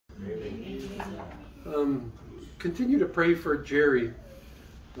Continue to pray for Jerry.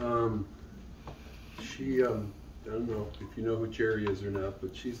 I don't know if you know who Jerry is or not,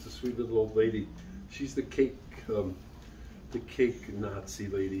 but she's the sweet little old lady. She's the cake Nazi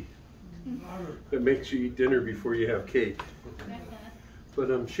lady that makes you eat dinner before you have cake.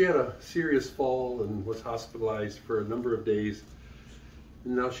 But she had a serious fall and was hospitalized for a number of days,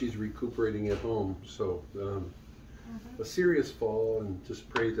 and now she's recuperating at home. So a serious fall, and just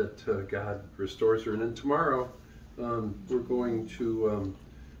pray that God restores her. And then tomorrow we're going to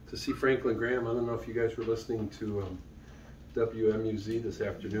see Franklin Graham. I don't know if you guys were listening to WMUZ this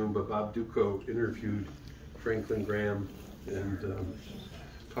afternoon, but Bob Duco interviewed Franklin Graham and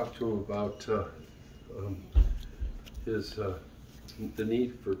talked to him about the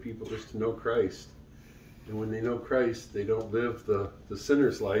need for people just to know Christ. And when they know Christ, they don't live the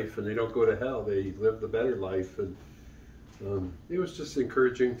sinner's life, and they don't go to hell. They live the better life. And it was just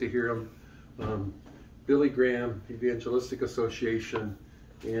encouraging to hear him. Billy Graham Evangelistic Association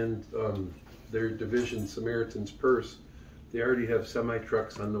and their division, Samaritan's Purse, they already have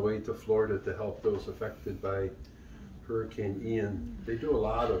semi-trucks on the way to Florida to help those affected by Hurricane Ian. They do a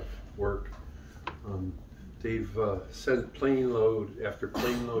lot of work. They've sent plane load after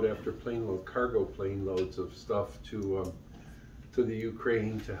plane load after plane load, cargo plane loads of stuff to the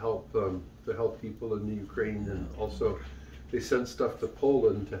Ukraine to help people in the Ukraine, and also they sent stuff to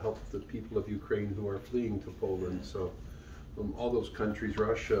Poland to help the people of Ukraine who are fleeing to Poland. So all those countries,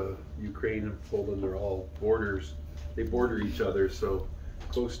 Russia, Ukraine, and Poland, are all borders. They border each other, so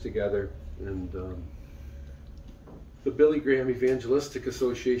close together. And the Billy Graham Evangelistic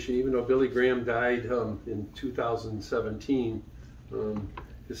Association, even though Billy Graham died in 2017,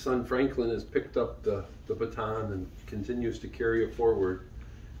 his son Franklin has picked up the baton and continues to carry it forward.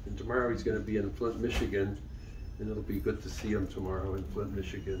 And tomorrow he's going to be in Flint, Michigan, and it'll be good to see him tomorrow in Flint,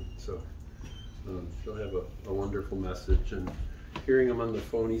 Michigan. So he'll have a wonderful message. And hearing him on the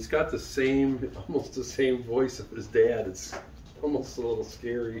phone, he's got the same, almost the same voice of his dad. It's almost a little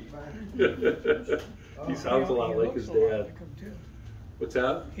scary. He sounds a lot like his dad. What's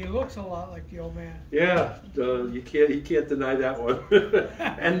that? He looks a lot like the old man. Yeah, you can't deny that one.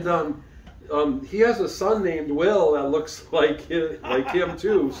 And he has a son named Will that looks like him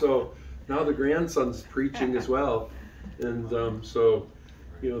too. So now the grandson's preaching as well, and so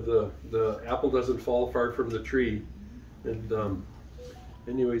you know the apple doesn't fall far from the tree. And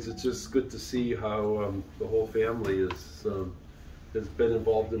anyways, it's just good to see how the whole family has been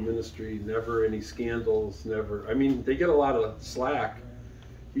involved in ministry. Never any scandals. Never. I mean, they get a lot of slack.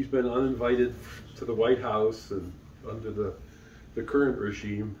 He's been uninvited to the White House and under the current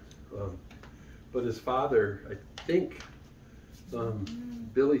regime. But his father, I think,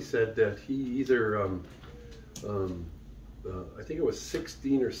 Billy said that he either, I think it was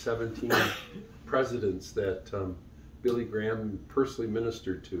 16 or 17 presidents that Billy Graham personally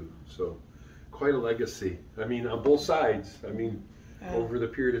ministered to. So quite a legacy. I mean, on both sides. I mean, over the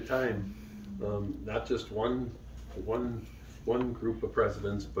period of time, not just one group of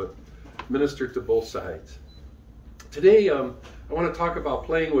presidents, but ministered to both sides. Today, I want to talk about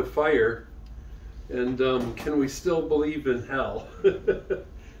playing with fire, and can we still believe in hell?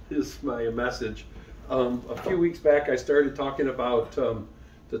 Is my message. A few weeks back, I started talking about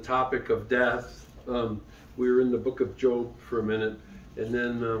the topic of death. We were in the book of Job for a minute, and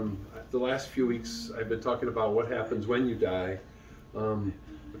then the last few weeks, I've been talking about what happens when you die.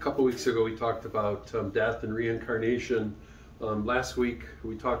 A couple weeks ago, we talked about death and reincarnation. Last week,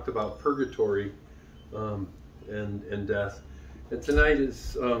 we talked about purgatory and death. And tonight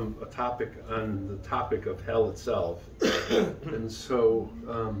is a topic on the topic of hell itself. And so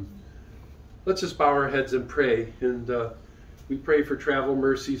let's just bow our heads and pray. And we pray for travel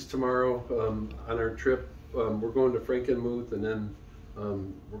mercies tomorrow on our trip. We're going to Frankenmuth, and then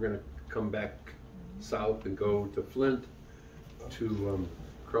we're going to come back south and go to Flint, to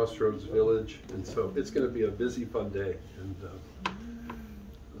Crossroads Village. And so it's going to be a busy, fun day. And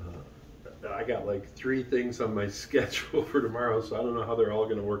I got like 3 things on my schedule for tomorrow, so I don't know how they're all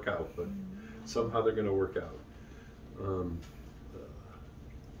going to work out, but somehow they're going to work out.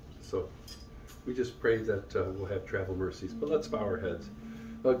 So we just pray that we'll have travel mercies. But let's bow our heads.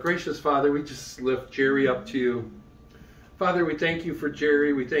 Gracious Father, we just lift Jerry up to you. Father, we thank you for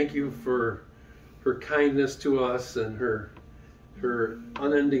Jerry. We thank you for her kindness to us and her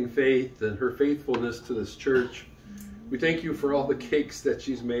unending faith and her faithfulness to this church. We thank you for all the cakes that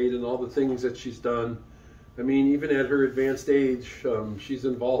she's made and all the things that she's done. I mean, even at her advanced age, she's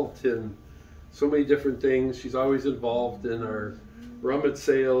involved in so many different things. She's always involved in our rummage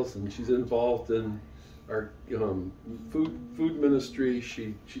sales, and she's involved in our food ministry.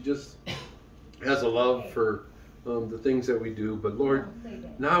 She just has a love for the things that we do. But Lord,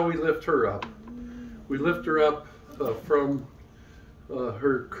 now we lift her up. We lift her up from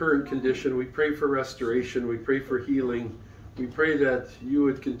her current condition. We pray for restoration. We pray for healing. We pray that you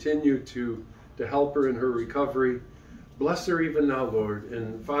would continue to help her in her recovery. Bless her even now, Lord.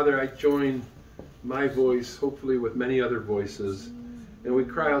 And Father, I join my voice, hopefully with many other voices, and we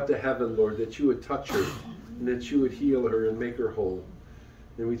cry out to heaven, Lord, that you would touch her and that you would heal her and make her whole.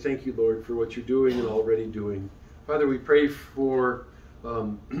 And we thank you, Lord, for what you're doing and already doing. Father, we pray for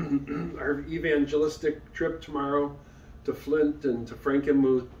our evangelistic trip tomorrow to Flint and to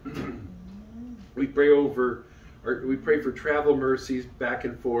Frankenmuth. We pray for travel mercies back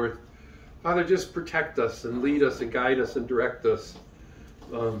and forth. Father, just protect us and lead us and guide us and direct us.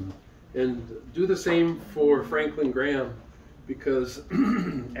 And do the same for Franklin Graham, because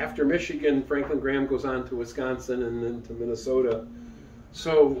after Michigan, Franklin Graham goes on to Wisconsin and then to Minnesota.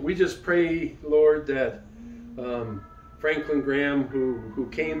 So we just pray, Lord, that Franklin Graham, who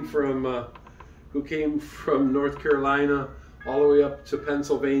came from North Carolina all the way up to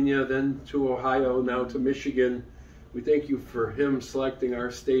Pennsylvania, then to Ohio, now to Michigan, we thank you for him selecting our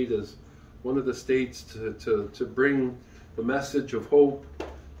state as one of the states to bring the message of hope,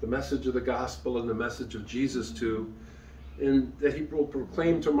 the message of the gospel, and the message of Jesus to, and that he will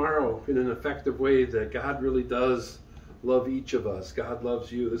proclaim tomorrow in an effective way that God really does love each of us. God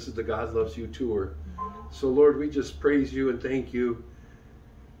loves you. This is the God Loves You tour. So Lord, we just praise you and thank you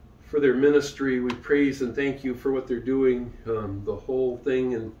for their ministry. We praise and thank you for what they're doing, the whole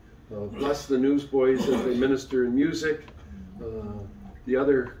thing, and bless the newsboys as they minister in music, the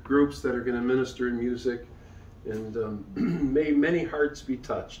other groups that are going to minister in music, and may many hearts be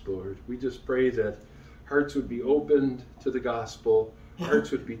touched, Lord. We just pray that hearts would be opened to the gospel, hearts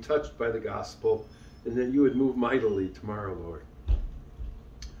would be touched by the gospel, and that you would move mightily tomorrow, Lord.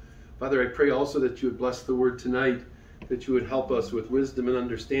 Father, I pray also that you would bless the word tonight, that you would help us with wisdom and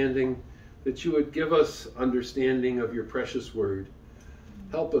understanding, that you would give us understanding of your precious word.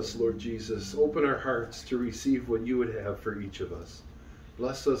 Help us, Lord Jesus. Open our hearts to receive what you would have for each of us.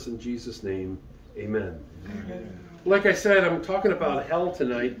 Bless us in Jesus' name. Amen. Amen. Like I said, I'm talking about hell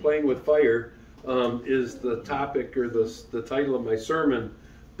tonight. Playing with fire is the topic or the title of my sermon.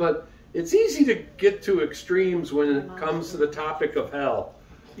 But it's easy to get to extremes when it comes to the topic of hell.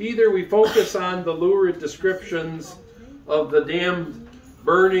 Either we focus on the lurid descriptions of the damned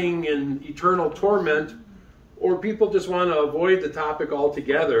burning and eternal torment, or people just want to avoid the topic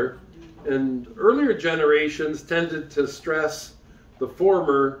altogether. And earlier generations tended to stress the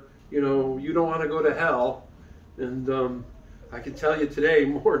former, you don't want to go to hell. And I can tell you today,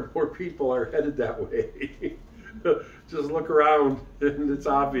 more and more people are headed that way. Just look around and it's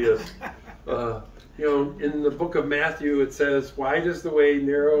obvious. In the book of Matthew, it says, wide is the way,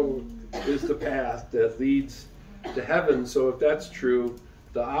 narrow is the path that leads to heaven. So if that's true,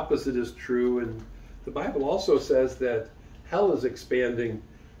 the opposite is true. And the Bible also says that hell is expanding.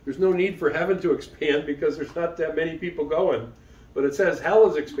 There's no need for heaven to expand because there's not that many people going. But it says hell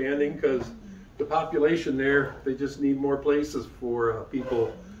is expanding because the population there, they just need more places for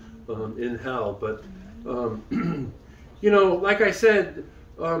people in hell. But, like I said,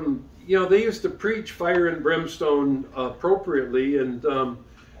 they used to preach fire and brimstone appropriately. And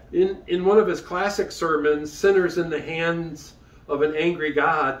in one of his classic sermons, Sinners in the Hands of an Angry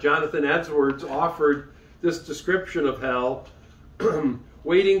God, Jonathan Edwards offered this description of hell,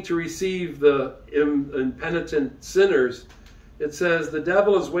 waiting to receive the impenitent sinners. It says, the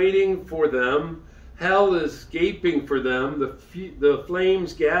devil is waiting for them, hell is gaping for them, the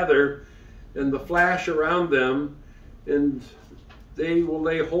flames gather and the flash around them, and they will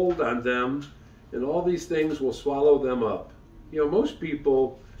lay hold on them, and all these things will swallow them up. Most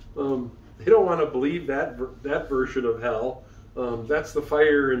people, they don't want to believe that version of hell. That's the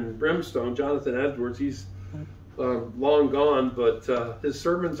fire and brimstone. Jonathan Edwards, he's long gone, but his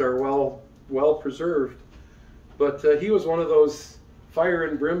sermons are well preserved. But he was one of those fire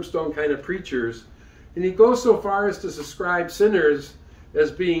and brimstone kind of preachers. And he goes so far as to describe sinners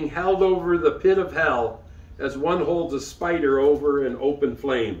as being held over the pit of hell as one holds a spider over an open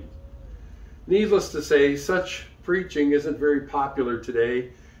flame. Needless to say, such preaching isn't very popular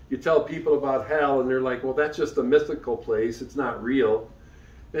today. You tell people about hell and they're like, well, that's just a mythical place. It's not real.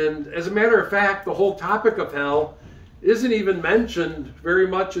 And as a matter of fact, the whole topic of hell isn't even mentioned very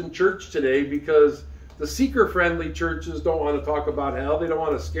much in church today because the seeker-friendly churches don't want to talk about hell. They don't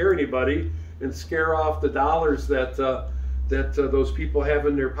want to scare anybody and scare off the dollars that those people have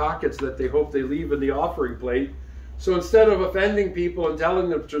in their pockets that they hope they leave in the offering plate. So instead of offending people and telling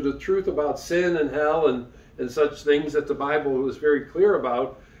them the truth about sin and hell and such things that the Bible was very clear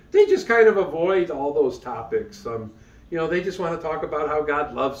about, they just kind of avoid all those topics. They just want to talk about how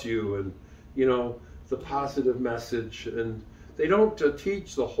God loves you and, the positive message. And they don't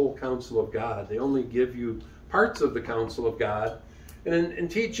teach the whole counsel of God. They only give you parts of the counsel of God. And in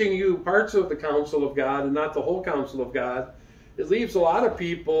teaching you parts of the counsel of God and not the whole counsel of God, it leaves a lot of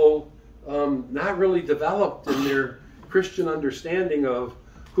people not really developed in their Christian understanding of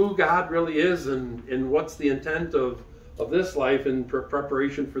who God really is and what's the intent of this life and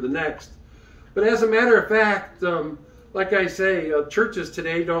preparation for the next. But as a matter of fact, like I say, churches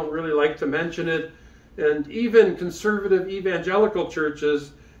today don't really like to mention it. And even conservative evangelical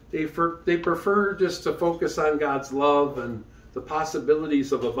churches, they prefer just to focus on God's love and the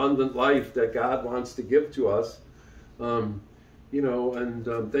possibilities of abundant life that God wants to give to us. Then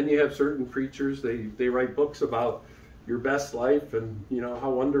you have certain preachers, they write books about your best life and, how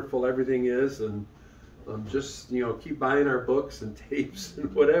wonderful everything is. And just, keep buying our books and tapes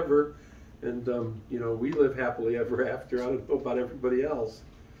and whatever. And, we live happily ever after. I don't know about everybody else.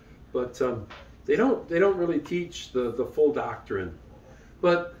 But they don't really teach the full doctrine.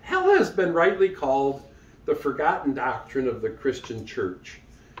 But hell has been rightly called the forgotten doctrine of the Christian church.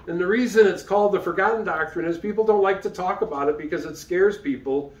 And the reason it's called the forgotten doctrine is people don't like to talk about it because it scares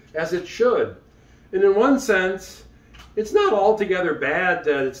people, as it should. And in one sense, it's not altogether bad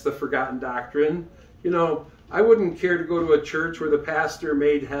that it's the forgotten doctrine. I wouldn't care to go to a church where the pastor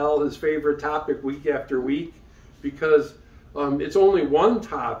made hell his favorite topic week after week, because it's only one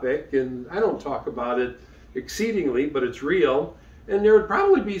topic, and I don't talk about it exceedingly, but it's real. And there would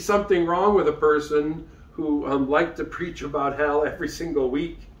probably be something wrong with a person who liked to preach about hell every single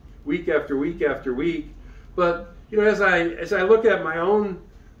week after week after week. But as I look at my own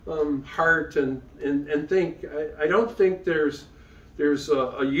heart and think, I don't think there's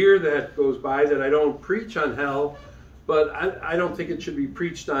a year that goes by that I don't preach on hell, but I don't think it should be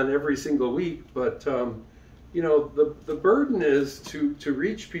preached on every single week. But the burden is to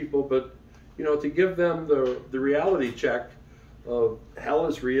reach people, but to give them the reality check of hell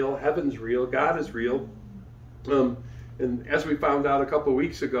is real, heaven's real, God is real. And as we found out a couple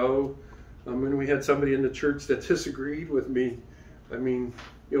weeks ago, when we had somebody in the church that disagreed with me,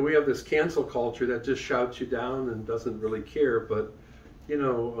 we have this cancel culture that just shouts you down and doesn't really care. But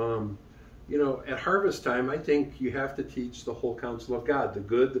at harvest time, I think you have to teach the whole counsel of God, the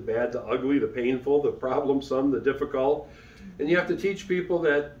good, the bad, the ugly, the painful, the problemsome, the difficult. And you have to teach people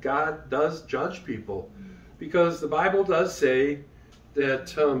that God does judge people, because the Bible does say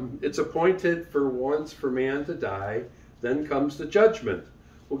that it's appointed once for man to die, then comes the judgment.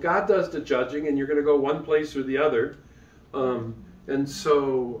 Well, God does the judging, and you're going to go one place or the other. And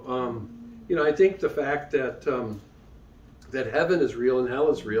so, I think the fact that heaven is real and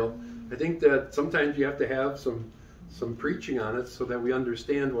hell is real, I think that sometimes you have to have some preaching on it so that we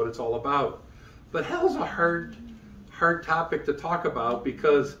understand what it's all about. But hell's a hard topic to talk about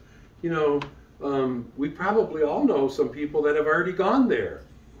because, we probably all know some people that have already gone there.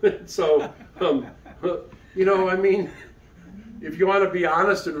 So, if you want to be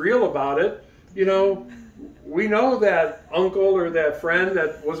honest and real about it, we know that uncle or that friend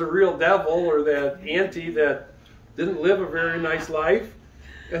that was a real devil, or that auntie that didn't live a very nice life.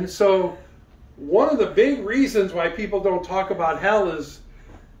 And so one of the big reasons why people don't talk about hell is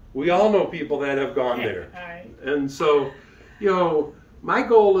we all know people that have gone there. And so, my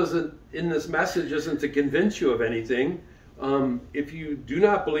goal isn't in this message isn't to convince you of anything. If you do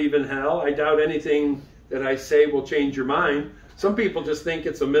not believe in hell, I doubt anything that I say will change your mind. Some people just think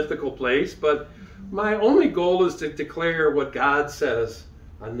it's a mythical place, but my only goal is to declare what God says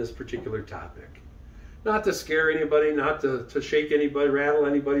on this particular topic. Not to scare anybody, not to shake anybody, rattle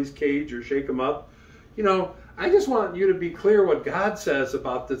anybody's cage or shake them up. I just want you to be clear what God says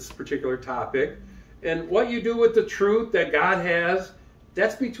about this particular topic. And what you do with the truth that God has,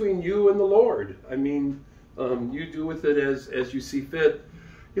 that's between you and the Lord. You do with it as you see fit.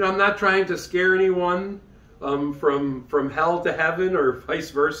 I'm not trying to scare anyone from hell to heaven or vice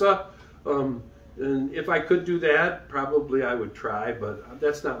versa. And if I could do that, probably I would try, but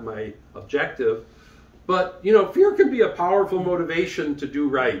that's not my objective. But, fear can be a powerful motivation to do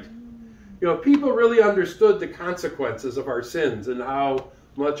right. If people really understood the consequences of our sins and how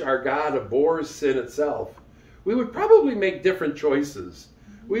much our God abhors sin itself, we would probably make different choices.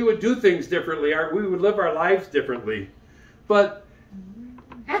 We would do things differently. We would live our lives differently. But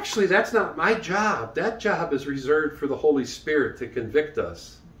actually, that's not my job. That job is reserved for the Holy Spirit to convict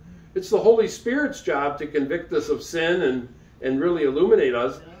us. It's the Holy Spirit's job to convict us of sin and really illuminate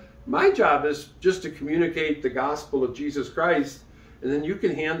us. My job is just to communicate the gospel of Jesus Christ, and then you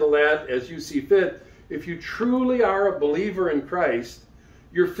can handle that as you see fit. If you truly are a believer in Christ,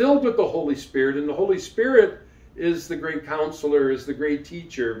 you're filled with the Holy Spirit, and the Holy Spirit is the great counselor, is the great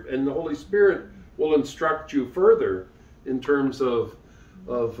teacher, and the Holy Spirit will instruct you further in terms of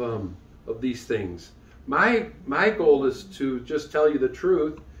these things. My goal is to just tell you the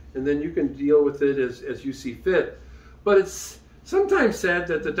truth, and then you can deal with it as you see fit. But it's sometimes said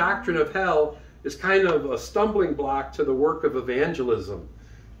that the doctrine of hell is kind of a stumbling block to the work of evangelism.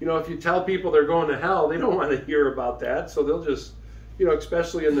 You know, if you tell people they're going to hell, they don't want to hear about that, so they'll just, you know,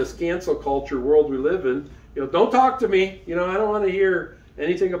 especially in this cancel culture world we live in, you know, don't talk to me. You know, I don't want to hear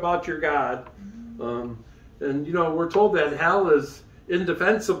anything about your God. And, you know, we're told that hell is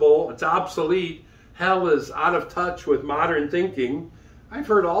indefensible, it's obsolete, hell is out of touch with modern thinking. I've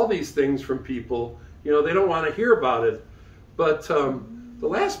heard all these things from people. You know, they don't want to hear about it. But the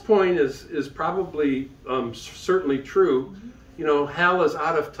last point is probably certainly true. You know, hell is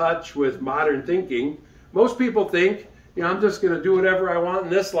out of touch with modern thinking. Most people think, you know, I'm just going to do whatever I want in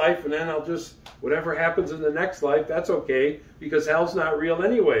this life, and then I'll just, whatever happens in the next life, that's okay, because hell's not real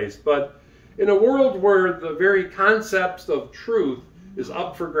anyways. But in a world where the very concept of truth is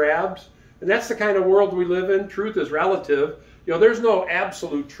up for grabs, and that's the kind of world we live in, truth is relative. You know, there's no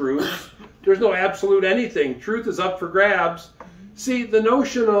absolute truth. There's no absolute anything. Truth is up for grabs. See, the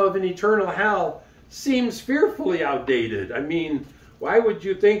notion of an eternal hell seems fearfully outdated. I mean, why would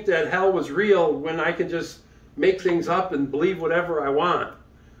you think that hell was real when I can just make things up and believe whatever I want?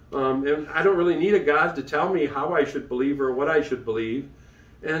 And I don't really need a God to tell me how I should believe or what I should believe.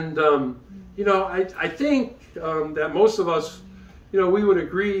 And, you know, I think that most of us, you know, we would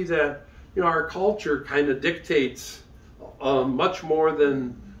agree that, you know, our culture kind of dictates much more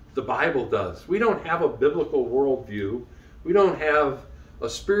than the Bible does. We don't have a biblical worldview. We don't have a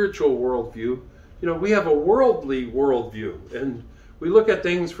spiritual worldview. You know, we have a worldly worldview. And we look at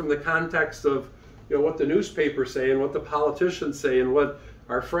things from the context of, you know, what the newspapers say and what the politicians say and what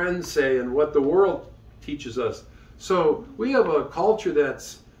our friends say and what the world teaches us. So we have a culture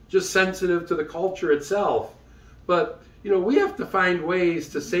that's just sensitive to the culture itself. But, you know, we have to find ways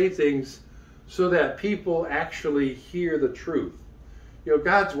to say things so that people actually hear the truth. You know,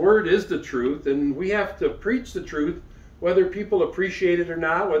 God's word is the truth, and we have to preach the truth, whether people appreciate it or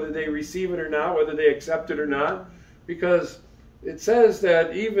not, whether they receive it or not, whether they accept it or not, because it says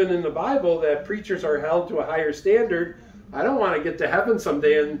that even in the Bible that preachers are held to a higher standard. I don't want to get to heaven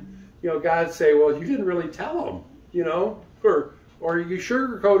someday and, you know, God say, well, you didn't really tell them, you know, or you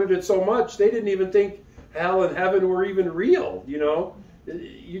sugarcoated it so much they didn't even think hell and heaven were even real, you know.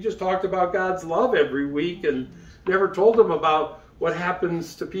 You just talked about God's love every week and never told them about what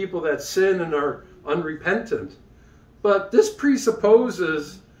happens to people that sin and are unrepentant. But this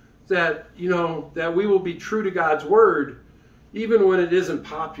presupposes that, you know, that we will be true to God's word even when it isn't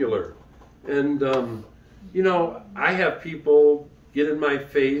popular. And, you know, I have people get in my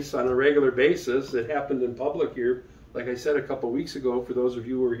face on a regular basis. It happened in public here, like I said a couple weeks ago. For those of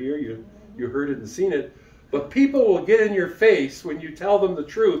you who were here, you heard it and seen it. But people will get in your face when you tell them the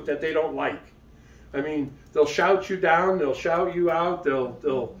truth that they don't like. I mean, they'll shout you down, they'll shout you out,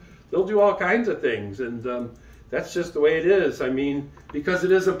 they'll do all kinds of things, and that's just the way it is. I mean, because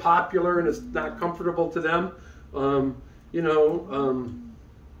it isn't popular and it's not comfortable to them, you know,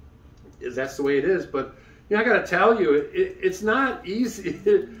 that's the way it is. But you know, I got to tell you, it's not easy.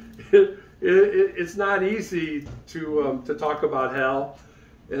 It's not easy to talk about hell,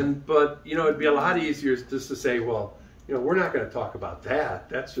 but you know, it'd be a lot easier just to say, well, you know, we're not going to talk about that.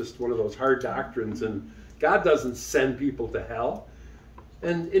 That's just one of those hard doctrines, and God doesn't send people to hell.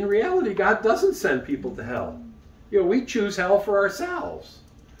 And in reality, God doesn't send people to hell. You know, we choose hell for ourselves.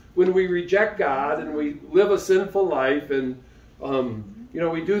 When we reject God and we live a sinful life and, you know,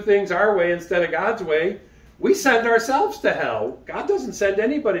 we do things our way instead of God's way, we send ourselves to hell. God doesn't send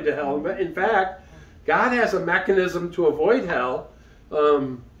anybody to hell. In fact, God has a mechanism to avoid hell.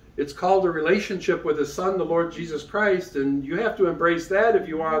 It's called a relationship with His Son, the Lord Jesus Christ, and you have to embrace that if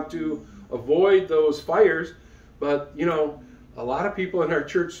you want to avoid those fires. But, you know, a lot of people in our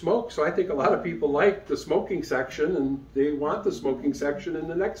church smoke, so I think a lot of people like the smoking section, and they want the smoking section in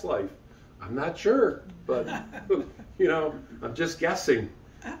the next life. I'm not sure, but, you know, I'm just guessing.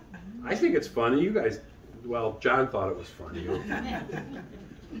 I think it's funny. You guys, well, John thought it was funny.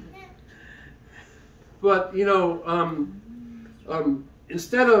 But, you know,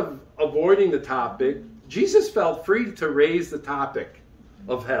 instead of avoiding the topic, Jesus felt free to raise the topic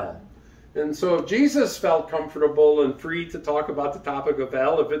of hell. And so if Jesus felt comfortable and free to talk about the topic of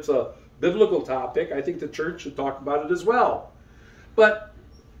hell, if it's a biblical topic, I think the church should talk about it as well. But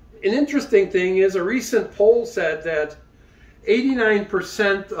an interesting thing is a recent poll said that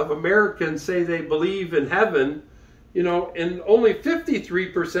 89% of Americans say they believe in heaven, you know, and only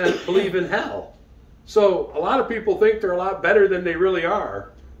 53% believe in hell. So a lot of people think they're a lot better than they really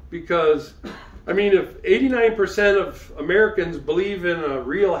are, because, I mean, if 89% of Americans believe in a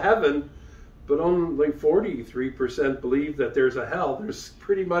real heaven, but only 43% believe that there's a hell, there's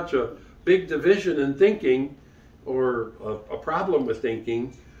pretty much a big division in thinking, or a problem with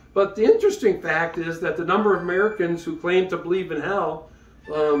thinking. But the interesting fact is that the number of Americans who claim to believe in hell,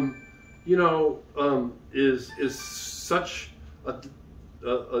 is such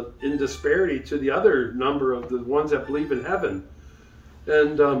in disparity to the other number of the ones that believe in heaven.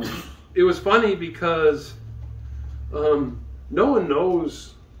 And it was funny because no one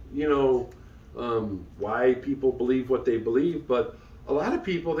knows, why people believe what they believe, but a lot of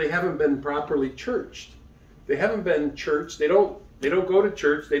people, they haven't been properly churched. They haven't been churched. They don't go to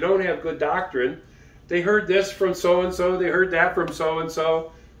church. They don't have good doctrine. They heard this from so-and-so. They heard that from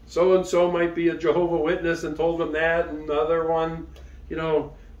so-and-so. So-and-so might be a Jehovah's Witness and told them that, and the other one,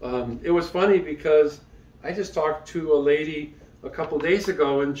 it was funny because I just talked to a lady a couple days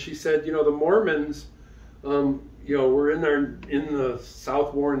ago, and she said, the Mormons, were in the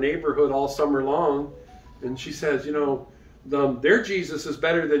South Warren neighborhood all summer long, and she says, their Jesus is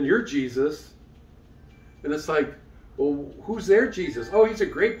better than your Jesus. And it's like, well, who's their Jesus? Oh, he's a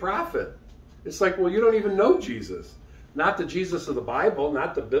great prophet. It's like, well, you don't even know Jesus. Not the Jesus of the Bible,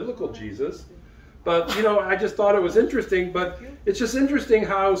 not the biblical Jesus. But, I just thought it was interesting. But it's just interesting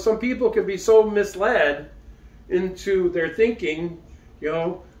how some people can be so misled into their thinking.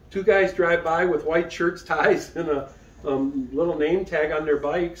 Two guys drive by with white shirts, ties, and a little name tag on their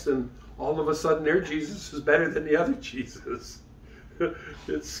bikes, and all of a sudden their Jesus is better than the other Jesus.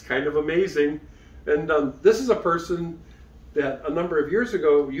 It's kind of amazing. And this is a person that a number of years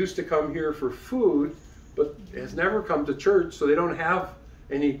ago used to come here for food, but has never come to church, so they don't have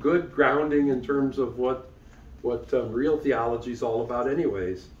any good grounding in terms of what real theology is all about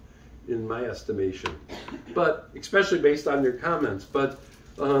anyways, in my estimation. But especially based on their comments. But,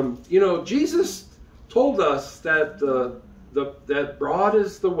 Jesus told us that that broad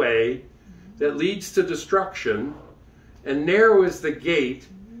is the way that leads to destruction, and narrow is the gate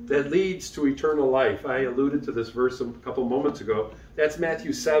that leads to eternal life. I alluded to this verse a couple moments ago. That's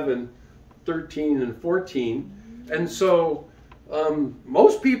Matthew 7:13 and 14. And so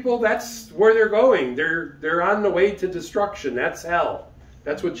most people, that's where they're going. They're on the way to destruction. That's hell.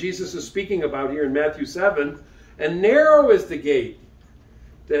 That's what Jesus is speaking about here in Matthew 7. And narrow is the gate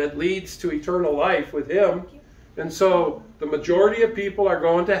that leads to eternal life with him. And so the majority of people are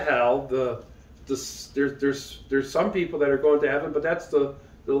going to hell. There's some people that are going to heaven, but that's the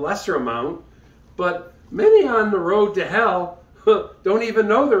lesser amount. But many on the road to hell don't even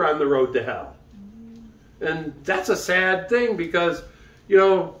know they're on the road to hell. And that's a sad thing, because,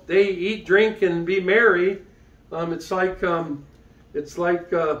 they eat, drink, and be merry. It's like the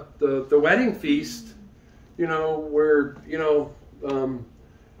wedding feast, where,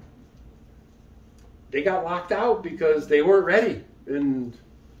 they got locked out because they weren't ready. And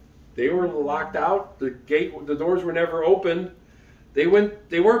they were locked out. The doors were never opened. They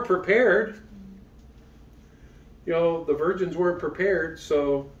weren't prepared. The virgins weren't prepared,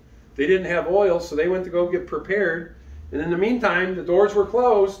 so they didn't have oil, so they went to go get prepared. And in the meantime, the doors were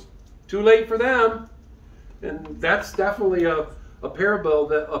closed. Too late for them. And that's definitely a parable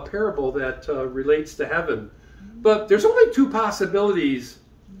that relates to heaven. But there's only two possibilities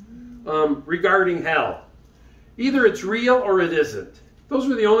regarding hell. Either it's real or it isn't. Those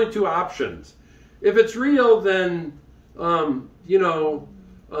are the only two options. If it's real, then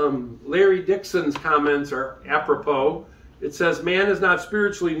Larry Dixon's comments are apropos. It says, man is not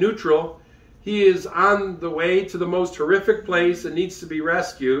spiritually neutral. He is on the way to the most horrific place and needs to be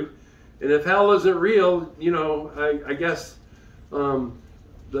rescued. And if hell isn't real, I guess the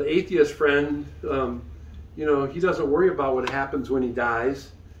atheist friend, he doesn't worry about what happens when he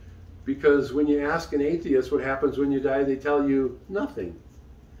dies. Because when you ask an atheist what happens when you die, they tell you nothing.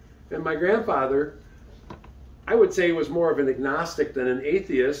 And my grandfather, I would say, was more of an agnostic than an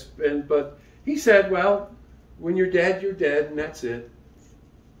atheist, but he said, well, when you're dead, and that's it.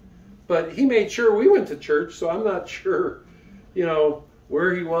 But he made sure we went to church, so I'm not sure,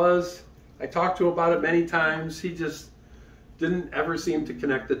 where he was. I talked to him about it many times. He just didn't ever seem to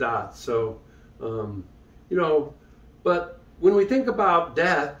connect the dots. So, but when we think about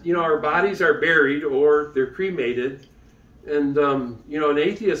death, our bodies are buried or they're cremated. And, an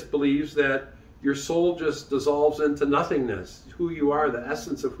atheist believes that your soul just dissolves into nothingness, who you are, the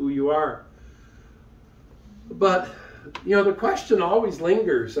essence of who you are. But, the question always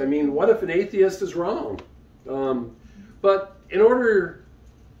lingers. I mean, what if an atheist is wrong? But in order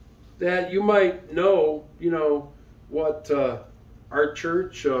that you might know, what our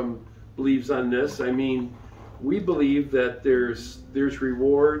church believes on this. I mean, we believe that there's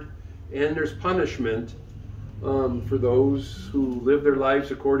reward and there's punishment for those who live their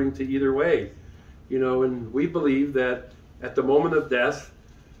lives according to either way. You know, and we believe that at the moment of death,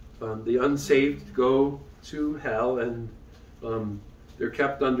 the unsaved go to hell, and they're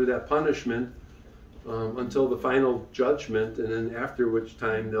kept under that punishment until the final judgment, and then after which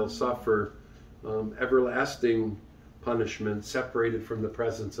time they'll suffer everlasting punishment, separated from the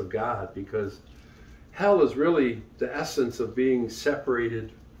presence of God, because hell is really the essence of being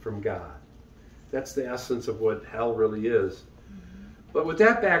separated from God. That's the essence of what hell really is. But with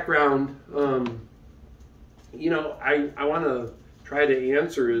that background, you know, I want to try to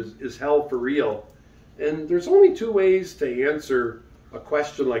answer, is hell for real? And there's only two ways to answer a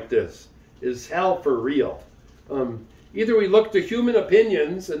question like this. Is hell for real? Either we look to human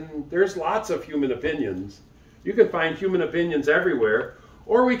opinions, and there's lots of human opinions. You can find human opinions everywhere.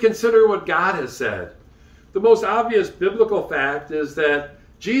 Or we consider what God has said. The most obvious biblical fact is that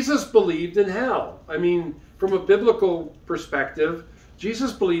Jesus believed in hell. I mean, from a biblical perspective,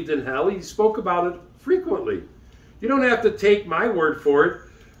 Jesus believed in hell. He spoke about it frequently. You don't have to take my word for it.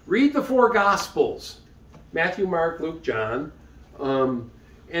 Read the four Gospels, Matthew, Mark, Luke, John,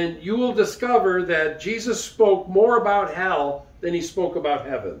 and you will discover that Jesus spoke more about hell than he spoke about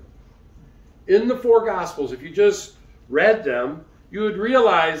heaven. In the four Gospels, if you just read them, you would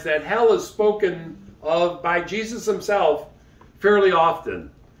realize that hell is spoken of by Jesus himself fairly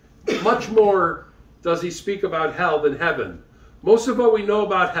often. Much more does he speak about hell than heaven. Most of what we know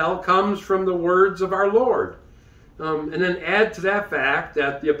about hell comes from the words of our Lord. And then add to that fact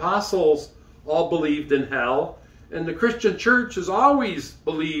that the apostles all believed in hell, and the Christian church has always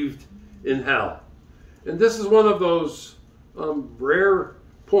believed in hell. And this is one of those rare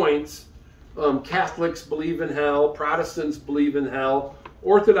points. Catholics believe in hell, Protestants believe in hell,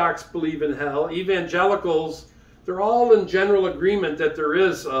 Orthodox believe in hell, evangelicals, they're all in general agreement that there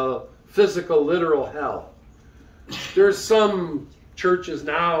is a physical, literal hell. There's some churches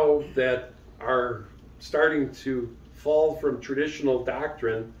now that are starting to fall from traditional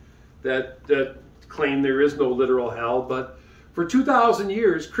doctrine that claim there is no literal hell, but for 2,000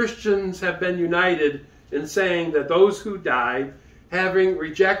 years, Christians have been united in saying that those who died, having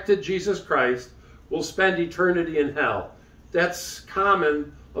rejected Jesus Christ, will spend eternity in hell. That's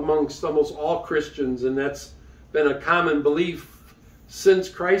common amongst almost all Christians, and that's been a common belief since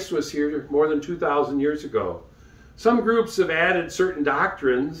Christ was here more than 2,000 years ago. Some groups have added certain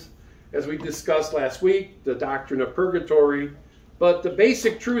doctrines, as we discussed last week, the doctrine of purgatory, but the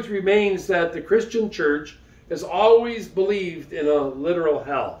basic truth remains that the Christian church has always believed in a literal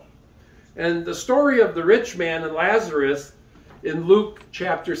hell. And the story of the rich man and Lazarus in Luke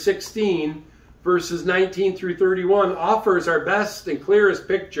chapter 16, verses 19 through 31, offers our best and clearest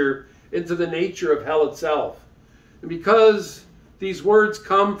picture into the nature of hell itself. And because these words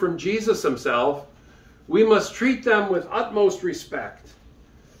come from Jesus himself, we must treat them with utmost respect.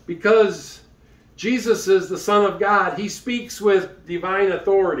 Because Jesus is the Son of God, he speaks with divine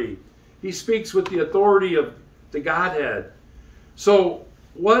authority. He speaks with the authority of the Godhead. So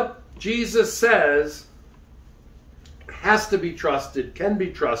what Jesus says has to be trusted, can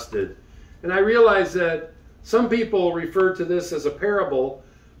be trusted. And I realize that some people refer to this as a parable,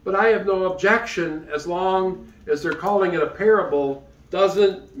 but I have no objection as long as they're calling it a parable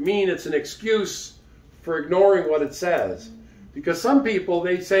doesn't mean it's an excuse for ignoring what it says. Because some people,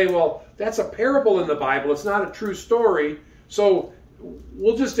 they say, well, that's a parable in the Bible. It's not a true story. So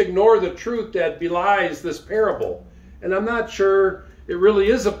we'll just ignore the truth that belies this parable. And I'm not sure it really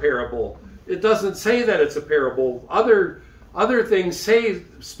is a parable. It doesn't say that it's a parable. Other things say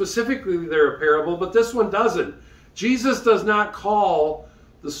specifically they're a parable, but this one doesn't. Jesus does not call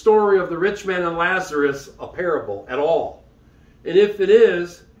the story of the rich man and Lazarus a parable at all. And if it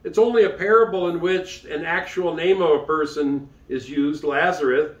is, it's only a parable in which an actual name of a person is used,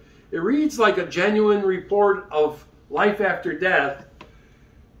 Lazarus. It reads like a genuine report of life after death,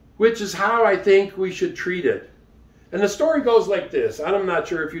 which is how I think we should treat it. And the story goes like this. I'm not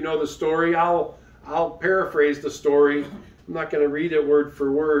sure if you know the story. I'll paraphrase the story. I'm not going to read it word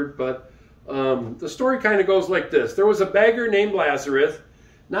for word, but the story kind of goes like this. There was a beggar named Lazarus,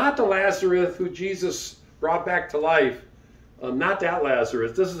 not the Lazarus who Jesus brought back to life. Not that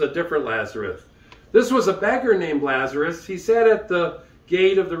Lazarus. This is a different Lazarus. This was a beggar named Lazarus. He sat at the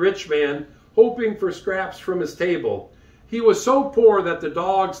gate of the rich man, hoping for scraps from his table. He was so poor that the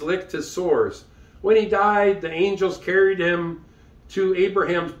dogs licked his sores. When he died, the angels carried him to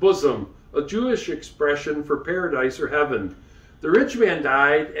Abraham's bosom, a Jewish expression for paradise or heaven. The rich man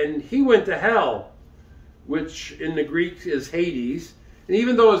died, and he went to hell. which in the Greek is Hades. And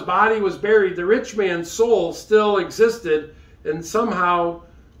even though his body was buried, the rich man's soul still existed and somehow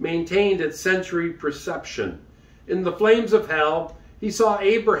maintained its sensory perception. In the flames of hell, he saw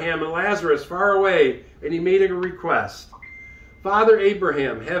Abraham and Lazarus far away, and he made a request. Father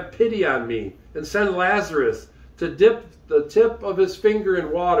Abraham, have pity on me, and send Lazarus to dip the tip of his finger in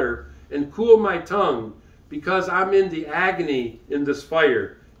water and cool my tongue, because I'm in the agony in this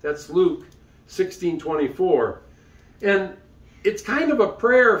fire. That's Luke 16:24. And it's kind of a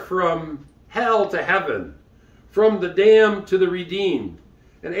prayer from hell to heaven, from the damned to the redeemed.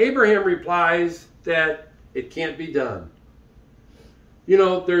 And Abraham replies that it can't be done. You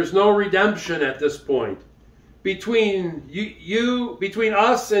know, there's no redemption at this point. Between between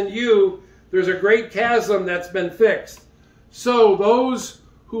us and you, there's a great chasm that's been fixed. So those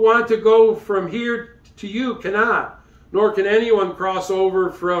who want to go from here to you cannot, nor can anyone cross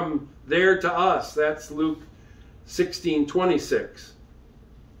over from there to us. That's Luke 16:26.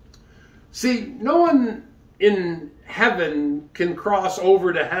 See, no one in heaven can cross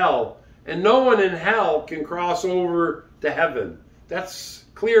over to hell, and no one in hell can cross over to heaven. That's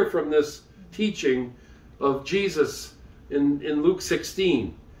clear from this teaching of Jesus in Luke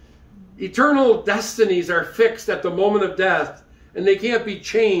 16. Eternal destinies are fixed at the moment of death, and they can't be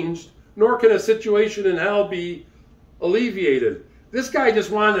changed, nor can a situation in hell be alleviated. This guy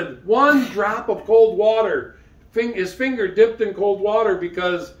just wanted one drop of cold water, his finger dipped in cold water,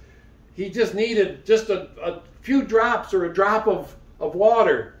 because he just needed just a few drops or a drop of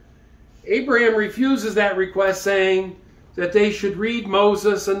water. Abraham refuses that request, saying that they should read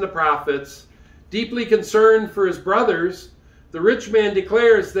Moses and the prophets. Deeply concerned for his brothers, the rich man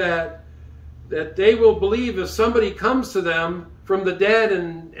declares that they will believe if somebody comes to them from the dead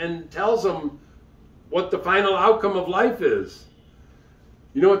and tells them what the final outcome of life is.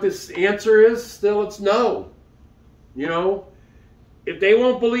 You know what this answer is? Still, it's no. You know, if they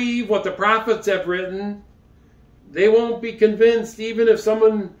won't believe what the prophets have written, they won't be convinced even if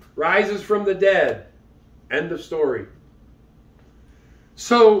someone rises from the dead. End of story.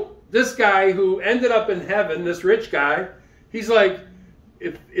 So this guy who ended up in heaven, this rich guy, he's like,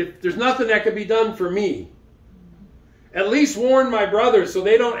 if there's nothing that can be done for me, at least warn my brothers so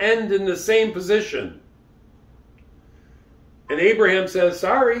they don't end in the same position. And Abraham says,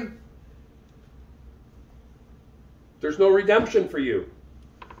 sorry, there's no redemption for you.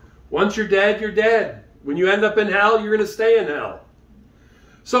 Once you're dead, you're dead. When you end up in hell, you're going to stay in hell.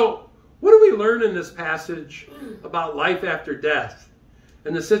 So what do we learn in this passage about life after death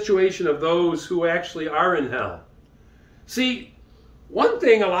and the situation of those who actually are in hell? See, one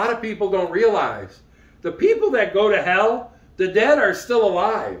thing a lot of people don't realize, the people that go to hell, the dead are still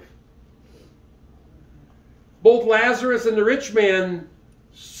alive. Both Lazarus and the rich man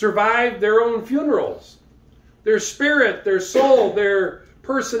survived their own funerals. Their spirit, their soul, their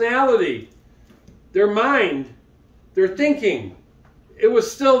personality, their mind, their thinking, it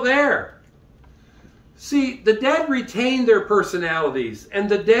was still there. See, the dead retain their personalities, and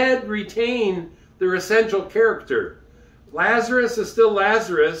the dead retain their essential character. Lazarus is still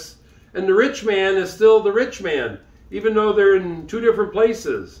Lazarus, and the rich man is still the rich man, even though they're in two different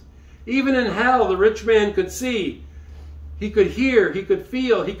places. Even in hell, the rich man could see, he could hear, he could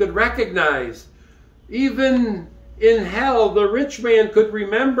feel, he could recognize. Even in hell, the rich man could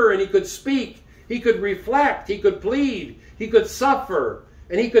remember and he could speak, he could reflect, he could plead, he could suffer,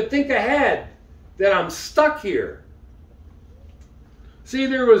 and he could think ahead that I'm stuck here. See,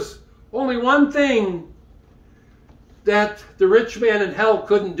 there was only one thing that the rich man in hell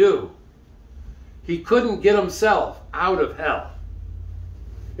couldn't do. He couldn't get himself out of hell.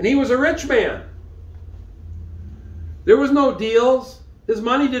 And he was a rich man. There was no deals. His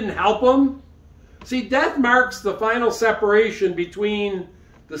money didn't help him. See, death marks the final separation between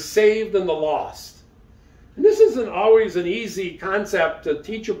the saved and the lost. And this isn't always an easy concept to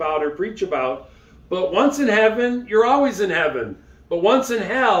teach about or preach about. But once in heaven, you're always in heaven. But once in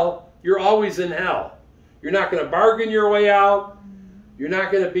hell, you're always in hell. You're not going to bargain your way out. You're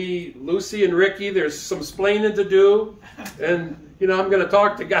not going to be Lucy and Ricky. There's some splaining to do. And, you know, I'm going to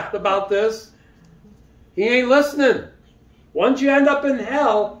talk to God about this. He ain't listening. Once you end up in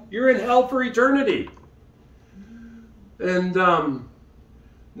hell, you're in hell for eternity. And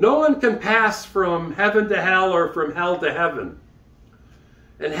no one can pass from heaven to hell or from hell to heaven.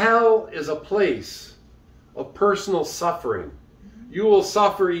 And hell is a place of personal suffering. You will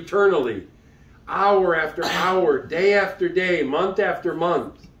suffer eternally, hour after hour, day after day, month after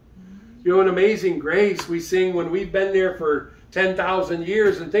month. You know, in Amazing Grace, we sing when we've been there for 10,000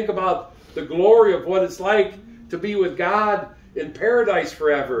 years, and think about the glory of what it's like to be with God in paradise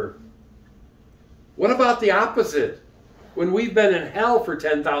forever. What about the opposite? When we've been in hell for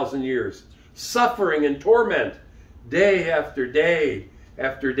 10,000 years, suffering and torment day after day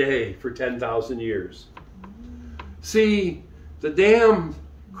after day for 10,000 years. See, the damned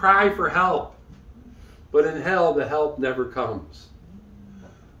cry for help, but in hell the help never comes.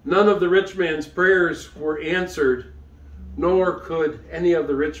 None of the rich man's prayers were answered, nor could any of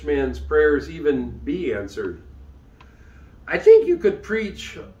the rich man's prayers even be answered. I think you could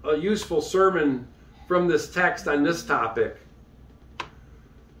preach a useful sermon from this text on this topic.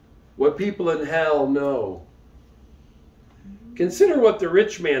 What people in hell know. Consider what the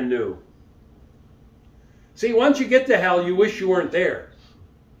rich man knew. See, once you get to hell, you wish you weren't there.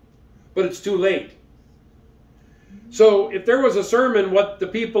 But it's too late. So if there was a sermon, what the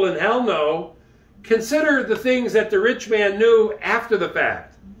people in hell know, consider the things that the rich man knew after the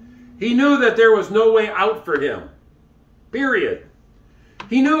fact. He knew that there was no way out for him. Period.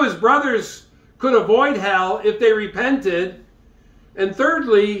 He knew his brothers could avoid hell if they repented. And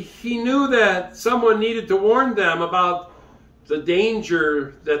thirdly, he knew that someone needed to warn them about the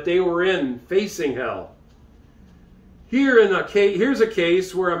danger that they were in facing hell. Here's a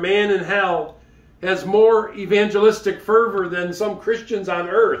case where a man in hell has more evangelistic fervor than some Christians on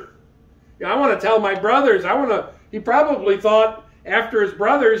earth. I want to tell my brothers. He probably thought after his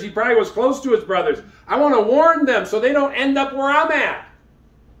brothers, he probably was close to his brothers. I want to warn them so they don't end up where I'm at.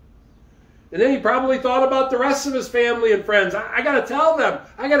 And then he probably thought about the rest of his family and friends. I got to tell them.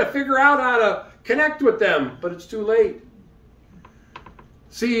 I got to figure out how to connect with them. But it's too late.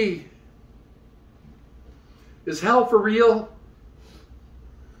 See, is hell for real?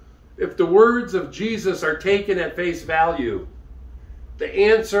 If the words of Jesus are taken at face value, the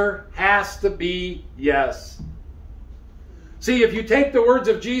answer has to be yes. See, if you take the words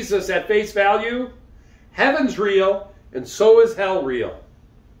of Jesus at face value, heaven's real, and so is hell real.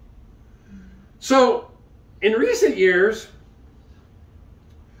 So, in recent years,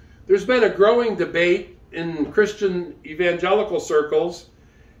 there's been a growing debate in Christian evangelical circles,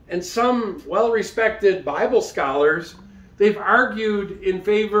 and some well-respected Bible scholars, they've argued in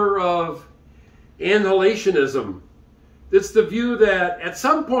favor of annihilationism. It's the view that at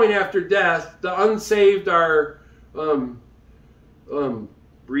some point after death, the unsaved are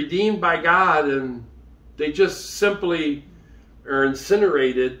redeemed by God, and they just simply are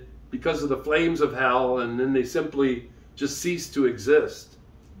incinerated because of the flames of hell, and then they simply just cease to exist.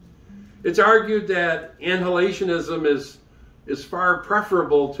 It's argued that annihilationism is far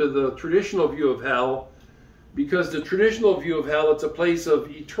preferable to the traditional view of hell, because the traditional view of hell, it's a place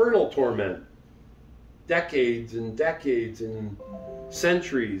of eternal torment. Decades and decades and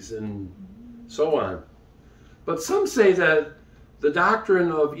centuries and so on. But some say that the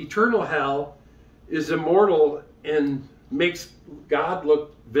doctrine of eternal hell is immortal and makes God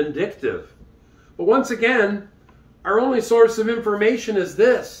look vindictive. But once again, our only source of information is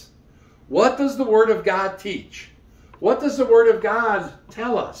this. What does the Word of God teach? What does the Word of God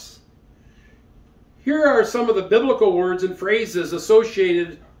tell us? Here are some of the biblical words and phrases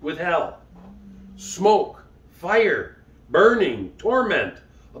associated with hell. Smoke, fire, burning, torment,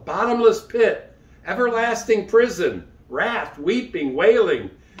 a bottomless pit, everlasting prison, wrath, weeping,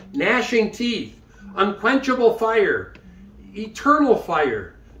 wailing, gnashing teeth, unquenchable fire, eternal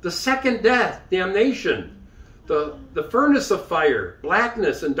fire, the second death, damnation, the furnace of fire,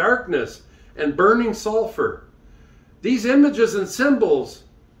 blackness and darkness, and burning sulfur. These images and symbols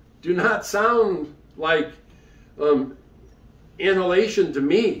do not sound like annihilation to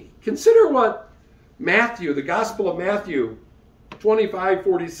me. Consider what Matthew, the Gospel of Matthew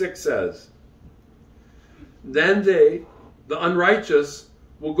 25:46 says. Then they, the unrighteous,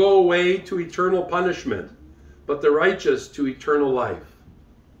 will go away to eternal punishment, but the righteous to eternal life.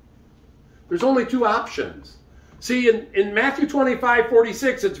 There's only two options. See, in Matthew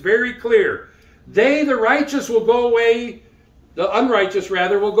 25:46, it's very clear. They, the righteous, will go away, the unrighteous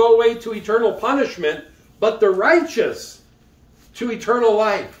rather, will go away to eternal punishment, but the righteous to eternal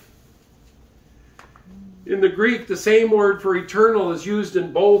life. In the Greek, the same word for eternal is used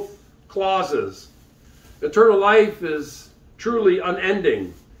in both clauses. Eternal life is truly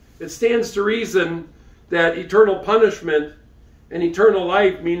unending. It stands to reason that eternal punishment and eternal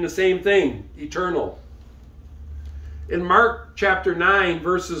life mean the same thing, eternal. In Mark chapter 9,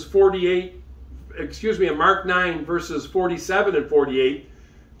 verses 47 and 48,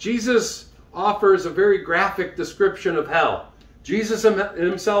 Jesus offers a very graphic description of hell. Jesus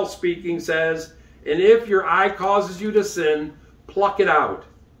himself speaking says, "And if your eye causes you to sin, pluck it out.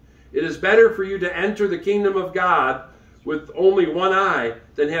 It is better for you to enter the kingdom of God with only one eye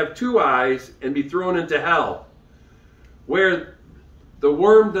than have two eyes and be thrown into hell, where the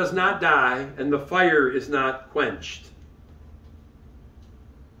worm does not die, and the fire is not quenched.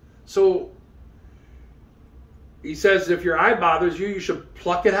 So he says if your eye bothers you, you should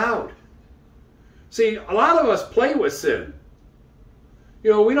pluck it out. See, a lot of us play with sin.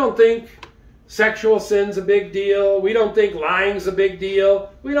 You know, we don't think sexual sin's a big deal. We don't think lying's a big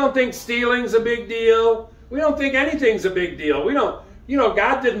deal. We don't think stealing's a big deal. We don't think anything's a big deal. We don't, you know,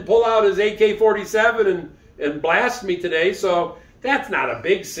 God didn't pull out his AK-47 and blast me today, so that's not a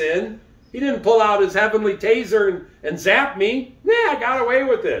big sin. He didn't pull out his heavenly taser and zap me. Yeah, I got away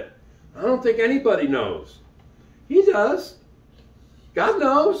with it. I don't think anybody knows. He does. God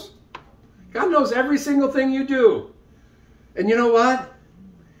knows. God knows every single thing you do. And you know what?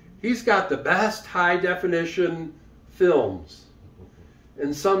 He's got the best high-definition films.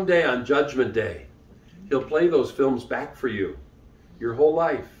 And someday on Judgment Day, he'll play those films back for you. Your whole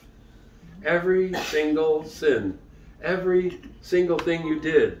life. Every single sin. Every single thing you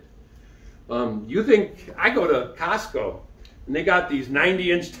did. You think, I go to Costco, and they got these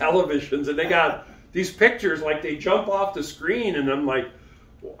 90-inch televisions, and they got these pictures like they jump off the screen, and I'm like,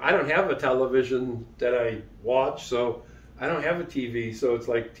 well, I don't have a television that I watch, so I don't have a TV, so it's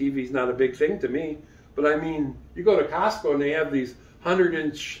like TV's not a big thing to me. But I mean, you go to Costco, and they have these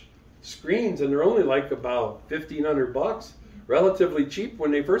 100-inch screens, and they're only like about $1,500, relatively cheap.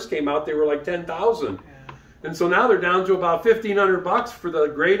 When they first came out, they were like $10,000. And so now they're down to about $1,500 for the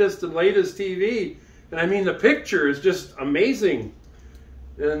greatest and latest TV. And I mean, the picture is just amazing.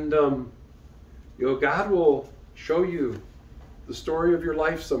 And, you know, God will show you the story of your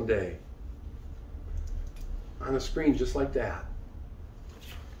life someday on a screen just like that.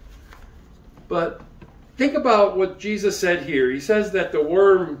 But think about what Jesus said here. He says that the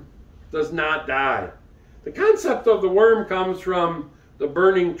worm does not die. The concept of the worm comes from the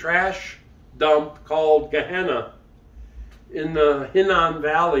burning trash dump called Gehenna in the Hinnom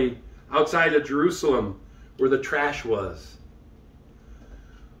Valley outside of Jerusalem, where the trash was.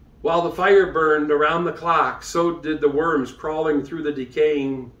 While the fire burned around the clock, so did the worms crawling through the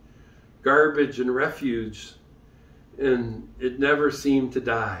decaying garbage and refuse, and it never seemed to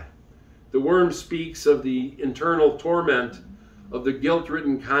die. The worm speaks of the internal torment of the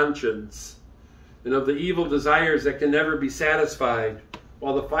guilt-ridden conscience and of the evil desires that can never be satisfied,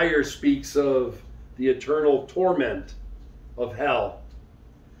 while the fire speaks of the eternal torment of hell.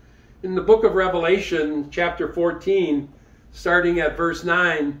 In the book of Revelation, chapter 14, starting at verse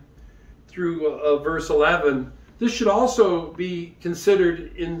 9 through verse 11, this should also be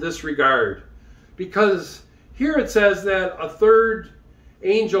considered in this regard. Because here it says that a third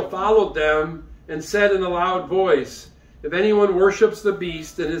angel followed them and said in a loud voice, "If anyone worships the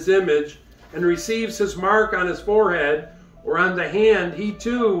beast and his image and receives his mark on his forehead or on the hand, he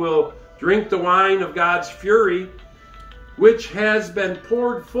too will drink the wine of God's fury, which has been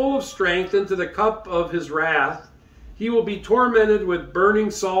poured full of strength into the cup of his wrath. He will be tormented with burning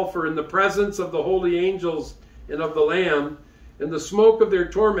sulfur in the presence of the holy angels and of the Lamb, and the smoke of their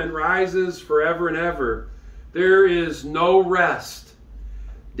torment rises forever and ever. There is no rest,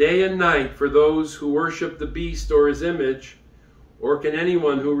 day and night, for those who worship the beast or his image, or can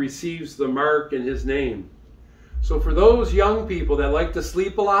anyone who receives the mark in his name." So for those young people that like to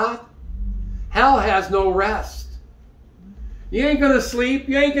sleep a lot, hell has no rest. You ain't going to sleep.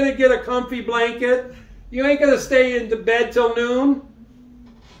 You ain't going to get a comfy blanket. You ain't going to stay into bed till noon.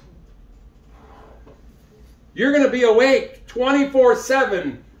 You're going to be awake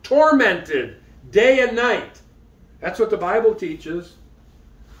 24/7, tormented day and night. That's what the Bible teaches.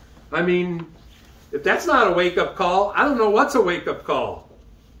 I mean, if that's not a wake-up call, I don't know what's a wake-up call.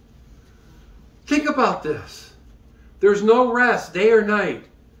 Think about this. There's no rest, day or night,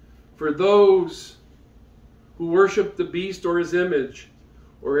 for those who worship the beast or his image,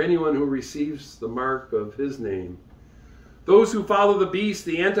 or anyone who receives the mark of his name. Those who follow the beast,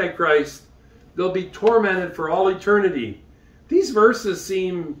 the Antichrist, they'll be tormented for all eternity. These verses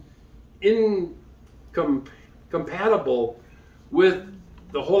seem incompatible with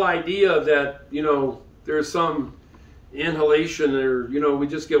the whole idea that, you know, there's some inhalation or, you know, we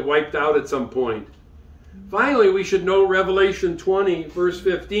just get wiped out at some point. Finally, we should know Revelation 20, verse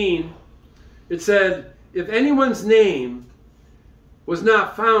 15. It said, "If anyone's name was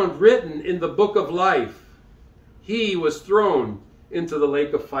not found written in the book of life, he was thrown into the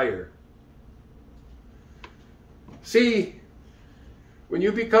lake of fire." See, when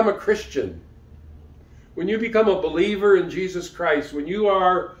you become a Christian, when you become a believer in Jesus Christ, when you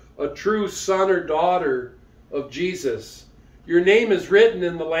are a true son or daughter of Jesus, your name is written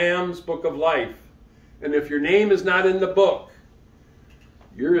in the Lamb's book of life. And if your name is not in the book,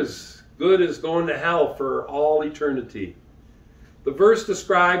 you're as good as going to hell for all eternity. The verse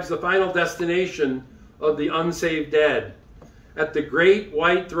describes the final destination of the unsaved dead. At the great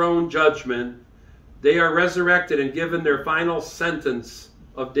white throne judgment, they are resurrected and given their final sentence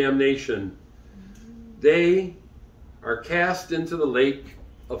of damnation. They are cast into the lake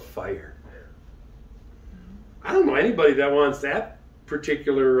of fire. I don't know anybody that wants that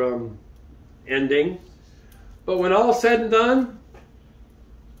particular ending. But when all's said and done,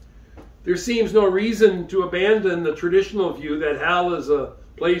 there seems no reason to abandon the traditional view that hell is a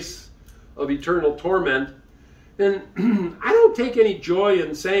place of eternal torment. And I don't take any joy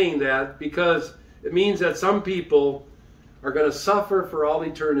in saying that, because it means that some people are going to suffer for all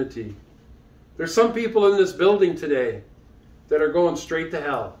eternity. There's some people in this building today that are going straight to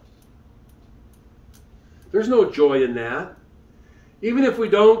hell. There's no joy in that. Even if we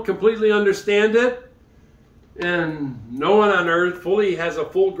don't completely understand it, and no one on earth fully has a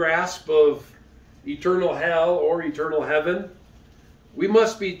full grasp of eternal hell or eternal heaven, we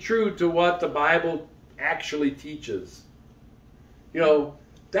must be true to what the Bible actually teaches. You know,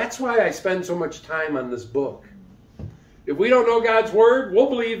 that's why I spend so much time on this book. If we don't know God's Word, we'll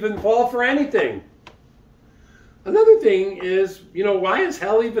believe and fall for anything. Another thing is, you know, why is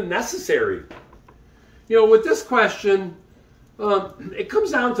hell even necessary? You know, with this question, it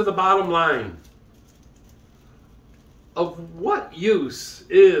comes down to the bottom line. Of what use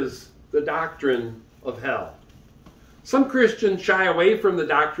is the doctrine of hell? Some Christians shy away from the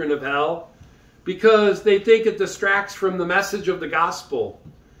doctrine of hell because they think it distracts from the message of the gospel.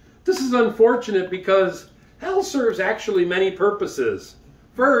 This is unfortunate because hell serves actually many purposes.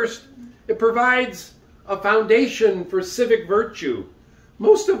 First, it provides a foundation for civic virtue.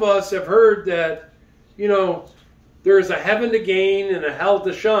 Most of us have heard that, you know, there is a heaven to gain and a hell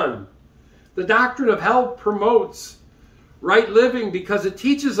to shun. The doctrine of hell promotes right living because it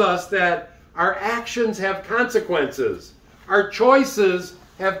teaches us that our actions have consequences. Our choices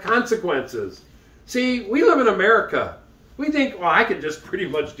have consequences. See, we live in America. We think, well, I can just pretty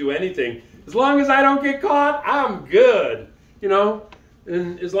much do anything. As long as I don't get caught, I'm good. You know,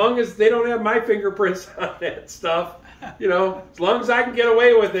 and as long as they don't have my fingerprints on that stuff, you know, as long as I can get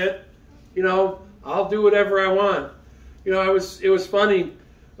away with it, you know, I'll do whatever I want. You know, it was funny.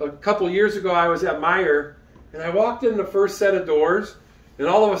 A couple years ago, I was at Meijer, and I walked in the first set of doors, and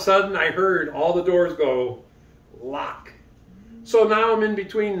all of a sudden, I heard all the doors go lock. So now I'm in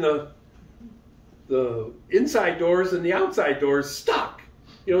between the inside doors and the outside doors, stuck,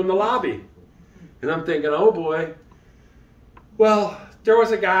 you know, in the lobby. And I'm thinking, oh boy. Well, there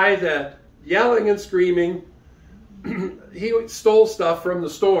was a guy that yelling and screaming. He stole stuff from the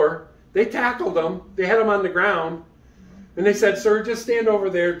store. They tackled him. They had him on the ground. And they said, sir, just stand over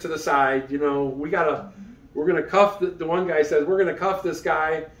there to the side. You know, we're going to cuff, the one guy says, we're going to cuff this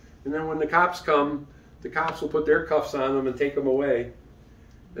guy. And then when the cops come, the cops will put their cuffs on him and take him away.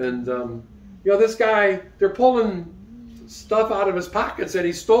 And, you know, this guy, they're pulling stuff out of his pockets that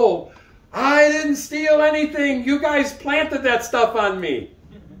he stole. I didn't steal anything. You guys planted that stuff on me.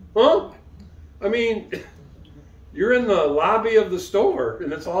 Huh? I mean, you're in the lobby of the store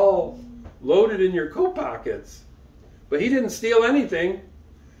and it's all loaded in your coat pockets. But he didn't steal anything.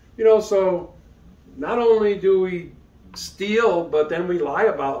 You know, so not only do we steal, but then we lie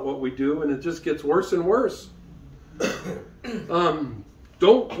about what we do, and it just gets worse and worse.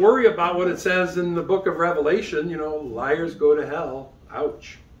 Don't worry about what it says in the book of Revelation, you know, liars go to hell.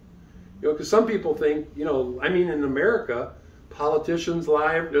 Ouch. You know, because some people think, you know, I mean, in America, politicians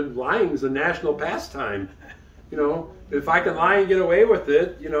lie, lying's a national pastime. You know, if I can lie and get away with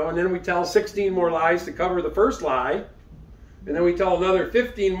it, you know, and then we tell 16 more lies to cover the first lie, and then we tell another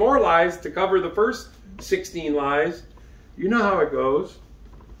 15 more lies to cover the first 16 lies. You know how it goes.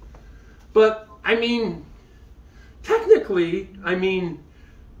 But, I mean, technically, I mean,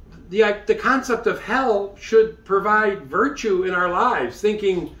 the concept of hell should provide virtue in our lives,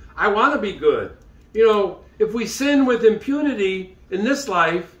 thinking, I want to be good. You know, if we sin with impunity in this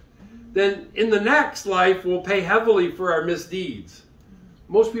life, then in the next life we'll pay heavily for our misdeeds.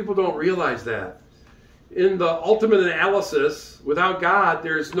 Most people don't realize that. In the ultimate analysis, without God,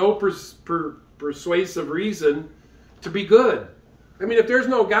 there's no persuasive reason to be good. I mean, if there's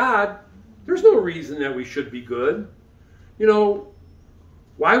no God, there's no reason that we should be good. You know,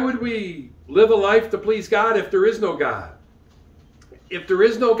 why would we live a life to please God if there is no God? If there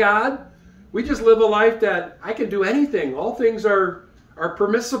is no God, we just live a life that I can do anything. All things are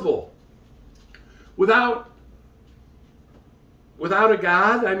permissible. Without a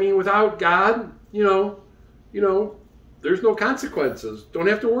God, I mean, without God, you know, there's no consequences. Don't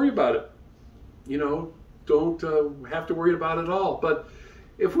have to worry about it. You know, don't have to worry about it at all. But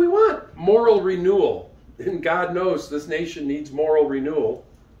if we want moral renewal and God knows this nation needs moral renewal,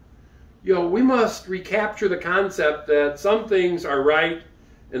 we must recapture the concept that some things are right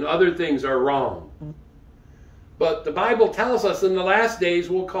and other things are wrong. But the Bible tells us in the last days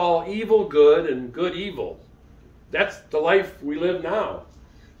we'll call evil good and good evil. That's the life we live now.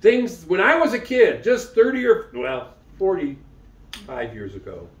 Things, when I was a kid, just 45 years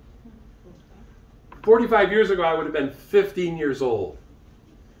ago. 45 years ago, I would have been 15 years old.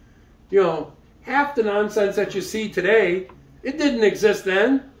 Half the nonsense that you see today, it didn't exist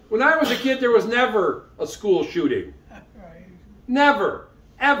then. When I was a kid, there was never a school shooting. Right. Never.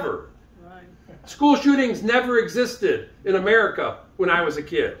 Ever. Right. School shootings never existed in America when I was a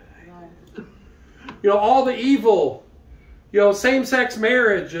kid. All the evil, same-sex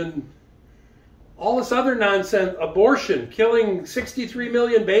marriage and all this other nonsense, abortion, killing 63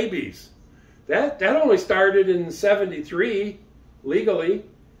 million babies. That only started in 73, legally.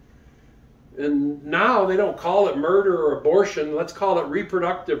 And now they don't call it murder or abortion. Let's call it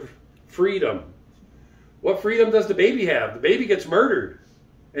reproductive freedom. What freedom does the baby have? The baby gets murdered,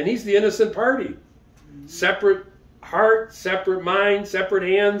 and he's the innocent party. Separate heart, separate mind, separate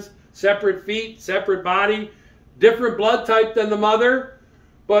hands, separate feet, separate body, different blood type than the mother,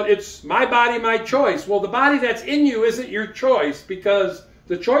 but it's my body, my choice. Well, the body that's in you isn't your choice, because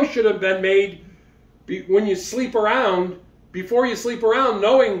the choice should have been made when you sleep around, before you sleep around,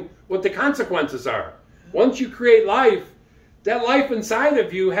 knowing what the consequences are. Once you create life, that life inside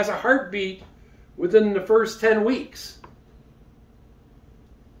of you has a heartbeat within the first 10 weeks.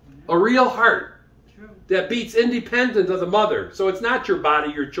 A real heart that beats independent of the mother. So it's not your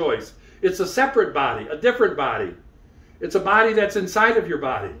body, your choice. It's a separate body, a different body. It's a body that's inside of your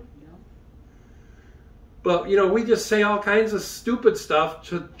body. But, we just say all kinds of stupid stuff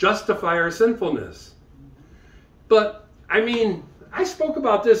to justify our sinfulness. But, I spoke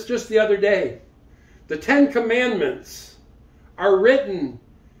about this just the other day. The 10 Commandments are written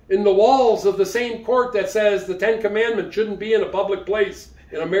in the walls of the same court that says the 10 Commandments shouldn't be in a public place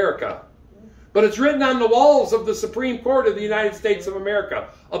in America. But it's written on the walls of the Supreme Court of the United States of America.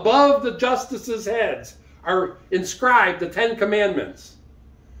 Above the justices' heads are inscribed the 10 Commandments.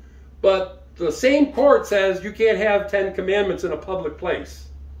 But the same court says you can't have 10 Commandments in a public place.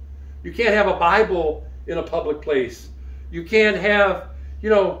 You can't have a Bible in a public place. You can't have,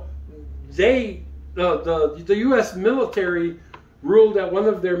 the U.S. military ruled at one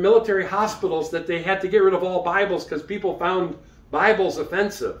of their military hospitals that they had to get rid of all Bibles because people found Bibles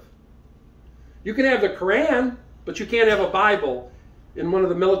offensive. You can have the Quran, but you can't have a Bible in one of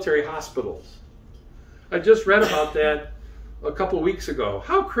the military hospitals. I just read about that a couple weeks ago.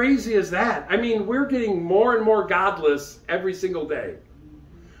 How crazy is that? We're getting more and more godless every single day.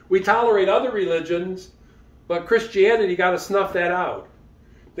 We tolerate other religions, but Christianity got to snuff that out.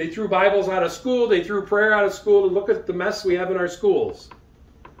 They threw Bibles out of school. They threw prayer out of school. And look at the mess we have in our schools.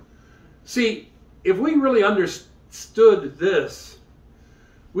 See, if we really understood this,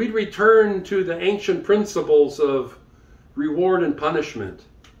 we'd return to the ancient principles of reward and punishment.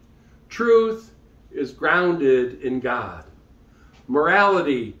 Truth is grounded in God.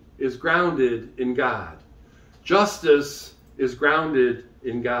 Morality is grounded in God. Justice is grounded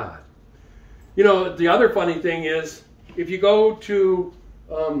in God. The other funny thing is, if you go to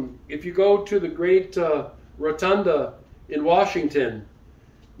the great rotunda in Washington,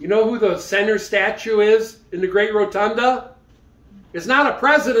 you know who the center statue is in the great rotunda? It's not a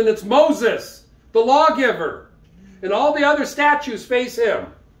president, it's Moses, the lawgiver. And all the other statues face him.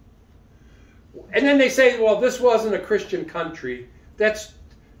 And then they say, well, this wasn't a Christian country. That's,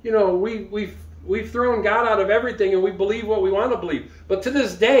 we've thrown God out of everything and we believe what we want to believe. But to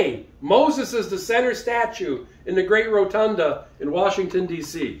this day, Moses is the center statue in the great rotunda in Washington,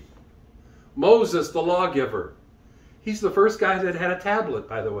 D.C. Moses, the lawgiver. He's the first guy that had a tablet,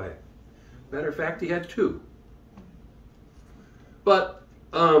 by the way. Matter of fact, he had 2. But,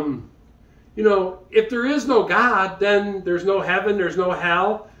 if there is no God, then there's no heaven, there's no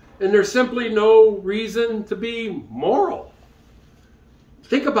hell, and there's simply no reason to be moral.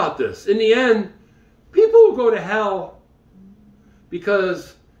 Think about this. In the end, people will go to hell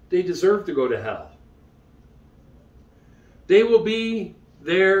because they deserve to go to hell. They will be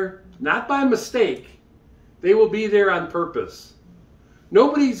there not by mistake. They will be there on purpose.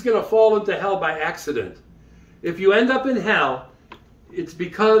 Nobody's going to fall into hell by accident. If you end up in hell, it's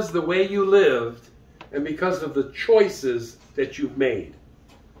because the way you lived and because of the choices that you've made.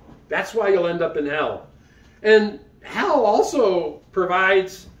 That's why you'll end up in hell. And hell also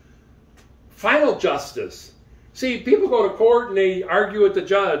provides final justice. See, people go to court and they argue with the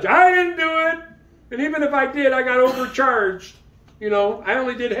judge. I didn't do it. And even if I did, I got overcharged. I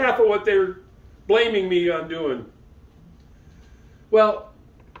only did half of what blaming me on doing? Well,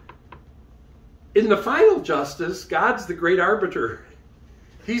 in the final justice, God's the great arbiter.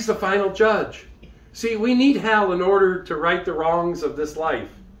 He's the final judge. See, we need hell in order to right the wrongs of this life.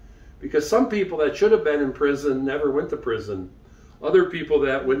 Because some people that should have been in prison never went to prison. Other people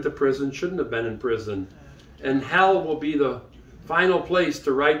that went to prison shouldn't have been in prison. And hell will be the final place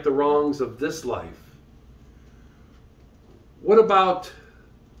to right the wrongs of this life. What about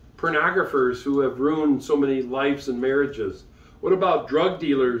pornographers who have ruined so many lives and marriages? What about drug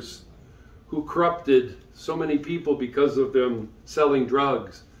dealers who corrupted so many people because of them selling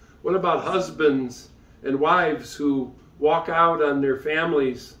drugs? What about husbands and wives who walk out on their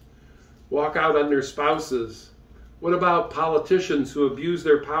families, walk out on their spouses? What about politicians who abuse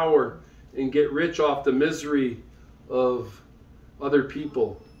their power and get rich off the misery of other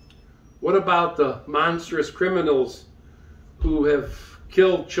people? What about the monstrous criminals who have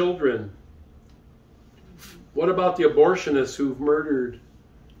killed children? What about the abortionists who've murdered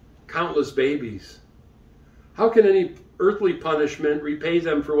countless babies? How can any earthly punishment repay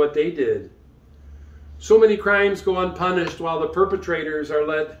them for what they did? So many crimes go unpunished while the perpetrators are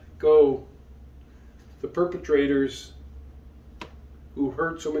let go. The perpetrators who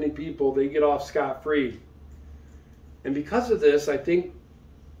hurt so many people, they get off scot-free. And because of this, I think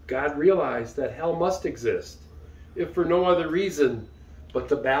God realized that hell must exist, if for no other reason but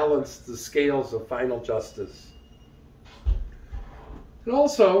to balance the scales of final justice. And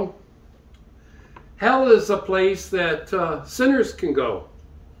also, hell is a place that sinners can go.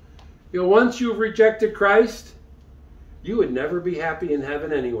 You know, once you've rejected Christ, you would never be happy in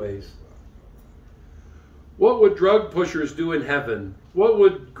heaven anyways. What would drug pushers do in heaven? What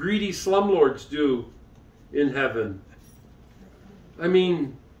would greedy slumlords do in heaven? I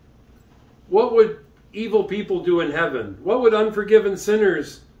mean, what would evil people do in heaven? What would unforgiven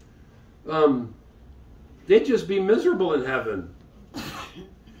sinners, they'd just be miserable in heaven.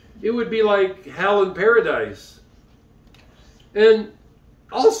 It would be like hell in paradise. And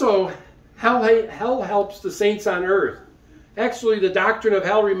also, hell helps the saints on earth. Actually, the doctrine of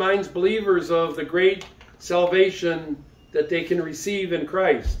hell reminds believers of the great salvation that they can receive in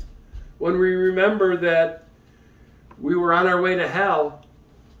Christ. When we remember that we were on our way to hell,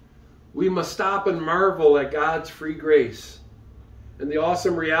 we must stop and marvel at God's free grace. And the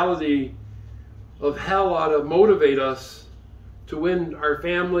awesome reality of hell ought to motivate us to win our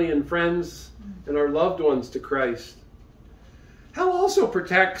family and friends and our loved ones to Christ. Hell also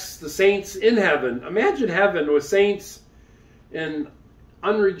protects the saints in heaven. Imagine heaven with saints and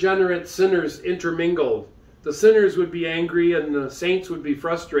unregenerate sinners intermingled. The sinners would be angry and the saints would be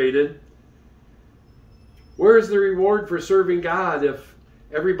frustrated. Where is the reward for serving God if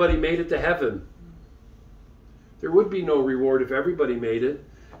everybody made it to heaven? There would be no reward if everybody made it.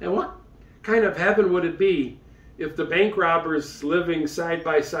 And what kind of heaven would it be if the bank robbers living side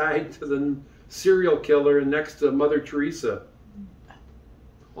by side to the serial killer and next to Mother Teresa,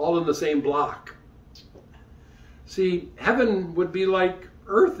 all in the same block? See, heaven would be like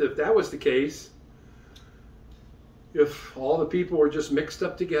earth if that was the case. If all the people were just mixed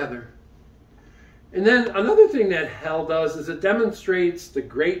up together. And then another thing that hell does is it demonstrates the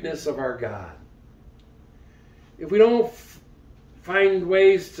greatness of our God. If we don't find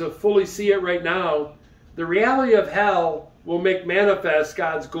ways to fully see it right now, the reality of hell will make manifest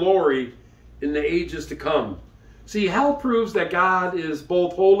God's glory in the ages to come. See, hell proves that God is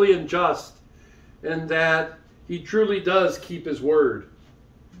both holy and just, and that he truly does keep his word.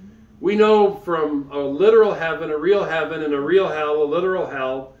 We know from a literal heaven, a real heaven, and a real hell, a literal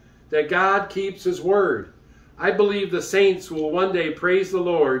hell, that God keeps his word. I believe the saints will one day praise the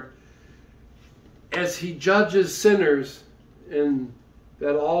Lord as he judges sinners, and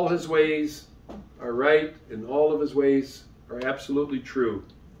that all his ways are right and all of his ways are absolutely true.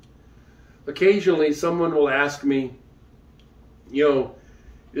 Occasionally someone will ask me, you know,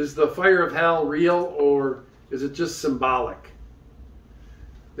 is the fire of hell real or is it just symbolic?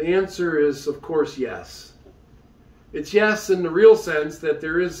 The answer is, of course, yes. It's yes in the real sense that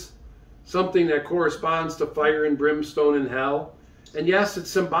there is something that corresponds to fire and brimstone in hell. And yes, it's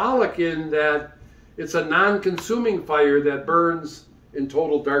symbolic in that it's a non-consuming fire that burns in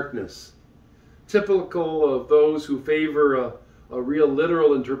total darkness. Typical of those who favor a real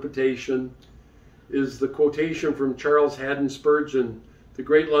literal interpretation is the quotation from Charles Haddon Spurgeon, the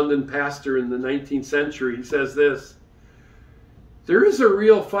great London pastor in the 19th century. He says this: "There is a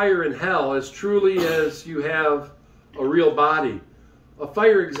real fire in hell as truly as you have a real body. A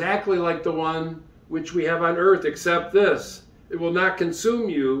fire exactly like the one which we have on earth, except this: it will not consume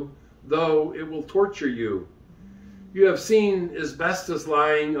you, though it will torture you. You have seen asbestos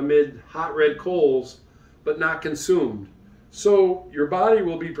lying amid hot red coals, but not consumed. So your body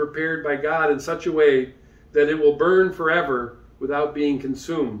will be prepared by God in such a way that it will burn forever without being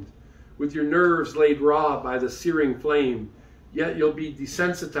consumed, with your nerves laid raw by the searing flame, yet you'll be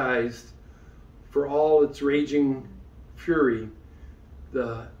desensitized for all its raging fury,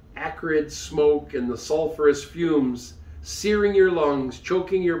 the acrid smoke and the sulfurous fumes searing your lungs,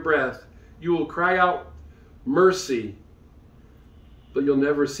 choking your breath. You will cry out, mercy, but you'll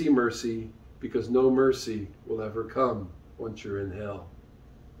never see mercy because no mercy will ever come once you're in hell.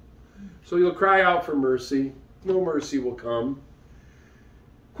 So you'll cry out for mercy, no mercy will come.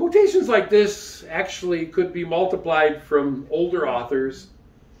 Quotations like this actually could be multiplied from older authors.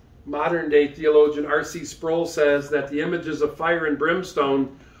 Modern-day theologian R.C. Sproul says that the images of fire and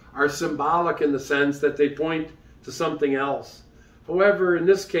brimstone are symbolic in the sense that they point to something else. However, in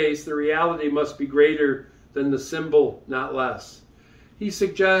this case, the reality must be greater than the symbol, not less. He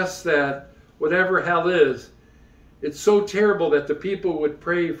suggests that whatever hell is, it's so terrible that the people would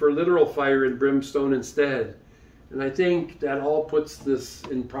pray for literal fire and brimstone instead. And I think that all puts this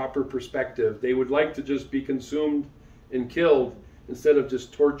in proper perspective. They would like to just be consumed and killed instead of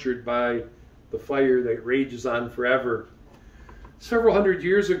just tortured by the fire that rages on forever. Several hundred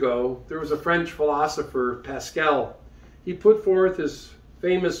years ago, there was a French philosopher, Pascal. He put forth his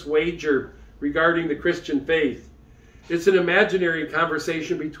famous wager regarding the Christian faith. It's an imaginary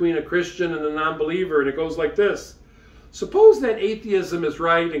conversation between a Christian and a non-believer, and it goes like this. Suppose that atheism is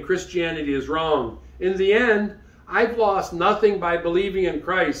right and Christianity is wrong. In the end, I've lost nothing by believing in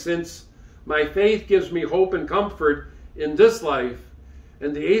Christ, since my faith gives me hope and comfort in this life,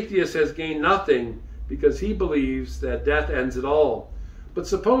 and the atheist has gained nothing because he believes that death ends it all. But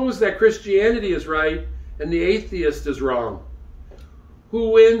suppose that Christianity is right and the atheist is wrong. Who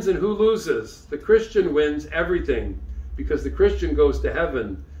wins and who loses? The Christian wins everything because the Christian goes to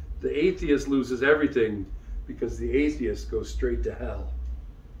heaven. The atheist loses everything because the atheist goes straight to hell.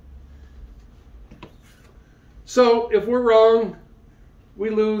 So if we're wrong, we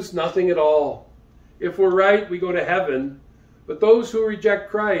lose nothing at all. If we're right, we go to heaven. But those who reject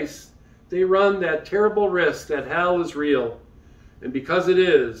Christ, they run that terrible risk that hell is real. And because it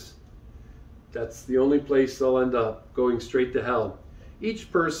is, that's the only place they'll end up, going straight to hell.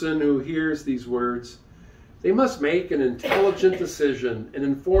 Each person who hears these words, they must make an intelligent decision, an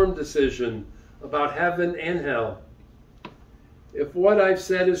informed decision about heaven and hell. If what I've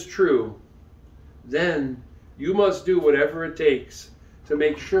said is true, then you must do whatever it takes to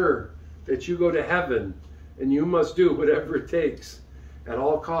make sure that you go to heaven, and you must do whatever it takes at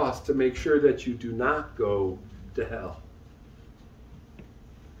all costs to make sure that you do not go to hell.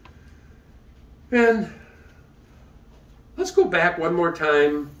 And let's go back one more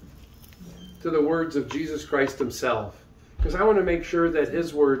time to the words of Jesus Christ himself, because I want to make sure that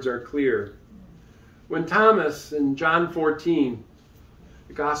his words are clear. When Thomas, in John 14,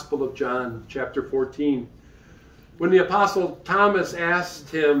 the Gospel of John, chapter 14, when the Apostle Thomas asked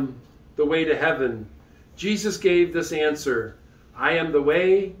him the way to heaven, Jesus gave this answer, I am the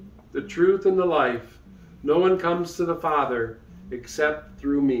way, the truth, and the life. No one comes to the Father except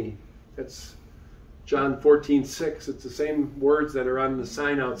through me. That's John 14:6. It's the same words that are on the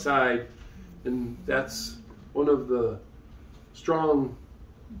sign outside, and that's one of the strong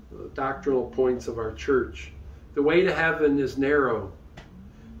doctrinal points of our church. The way to heaven is narrow.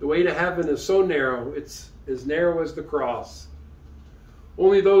 The way to heaven is so narrow, it's as narrow as the cross.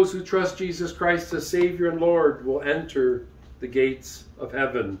 Only those who trust Jesus Christ as Savior and Lord will enter the gates of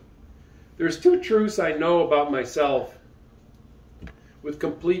heaven. There's two truths I know about myself with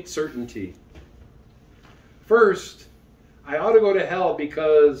complete certainty. First, I ought to go to hell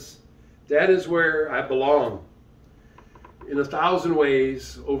because that is where I belong. In 1,000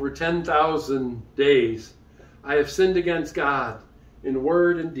 ways, over 10,000 days, I have sinned against God in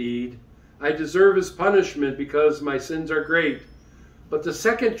word and deed. I deserve his punishment because my sins are great. But the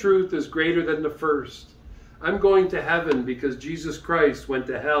second truth is greater than the first. I'm going to heaven because Jesus Christ went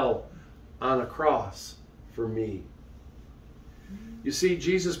to hell on a cross for me. You see,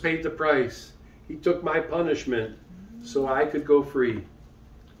 Jesus paid the price. He took my punishment so I could go free.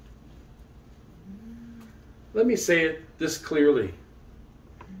 Let me say it this clearly.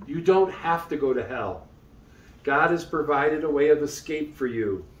 You don't have to go to hell. God has provided a way of escape for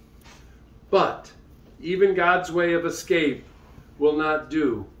you. But even God's way of escape will not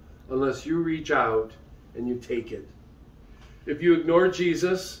do unless you reach out and you take it. If you ignore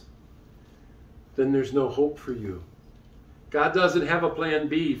Jesus, then there's no hope for you. God doesn't have a plan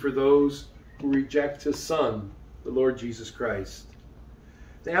B for those who reject his Son, the Lord Jesus Christ.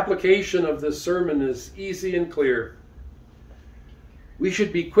 The application of this sermon is easy and clear. We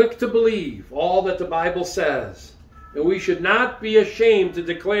should be quick to believe all that the Bible says, and we should not be ashamed to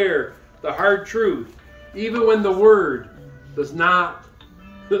declare the hard truth, even when the word does not,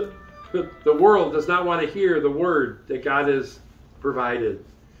 the world does not want to hear the word that God has provided.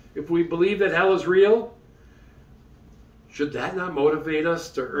 If we believe that hell is real, should that not motivate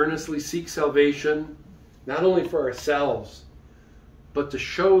us to earnestly seek salvation, not only for ourselves, but to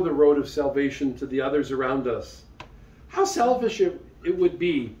show the road of salvation to the others around us? How selfish it would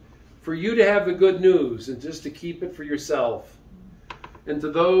be for you to have the good news and just to keep it for yourself. And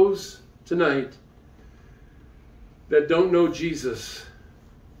to those tonight that don't know Jesus,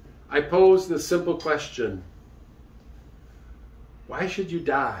 I pose this simple question. Why should you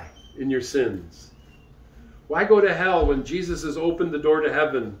die in your sins? Why go to hell when Jesus has opened the door to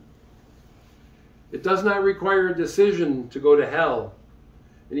heaven? It does not require a decision to go to hell.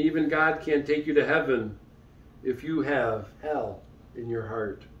 And even God can't take you to heaven if you have hell in your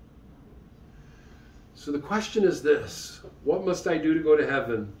heart. So the question is this: what must I do to go to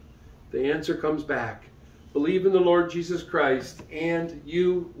heaven? The answer comes back. Believe in the Lord Jesus Christ and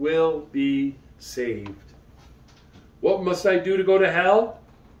you will be saved. What must I do to go to hell?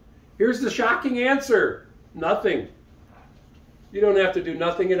 Here's the shocking answer. Nothing. You don't have to do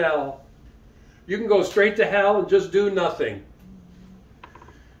nothing at hell. You can go straight to hell and just do nothing.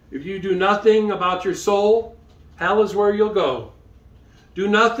 If you do nothing about your soul, hell is where you'll go. Do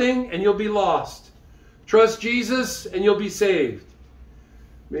nothing and you'll be lost. Trust Jesus and you'll be saved.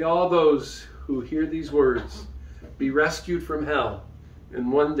 May all those who hear these words be rescued from hell and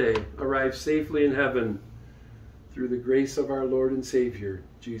one day arrive safely in heaven through the grace of our Lord and Savior,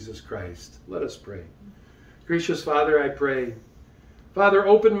 Jesus Christ. Let us pray. Gracious Father, I pray. Father,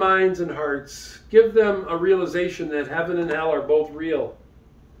 open minds and hearts. Give them a realization that heaven and hell are both real.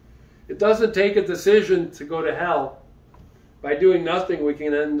 It doesn't take a decision to go to hell. By doing nothing, we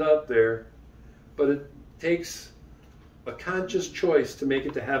can end up there. But it takes a conscious choice to make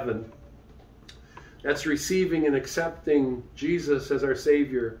it to heaven. That's receiving and accepting Jesus as our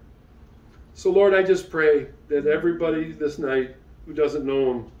Savior. So Lord, I just pray that everybody this night who doesn't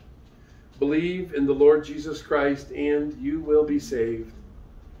know Him, believe in the Lord Jesus Christ and you will be saved.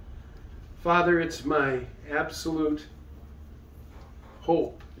 Father, it's my absolute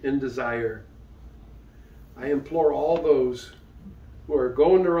hope and desire. I implore all those who are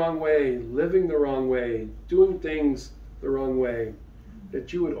going the wrong way, living the wrong way, doing things the wrong way,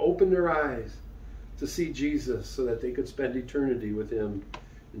 that you would open their eyes to see Jesus so that they could spend eternity with Him.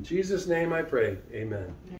 In Jesus' name I pray, amen.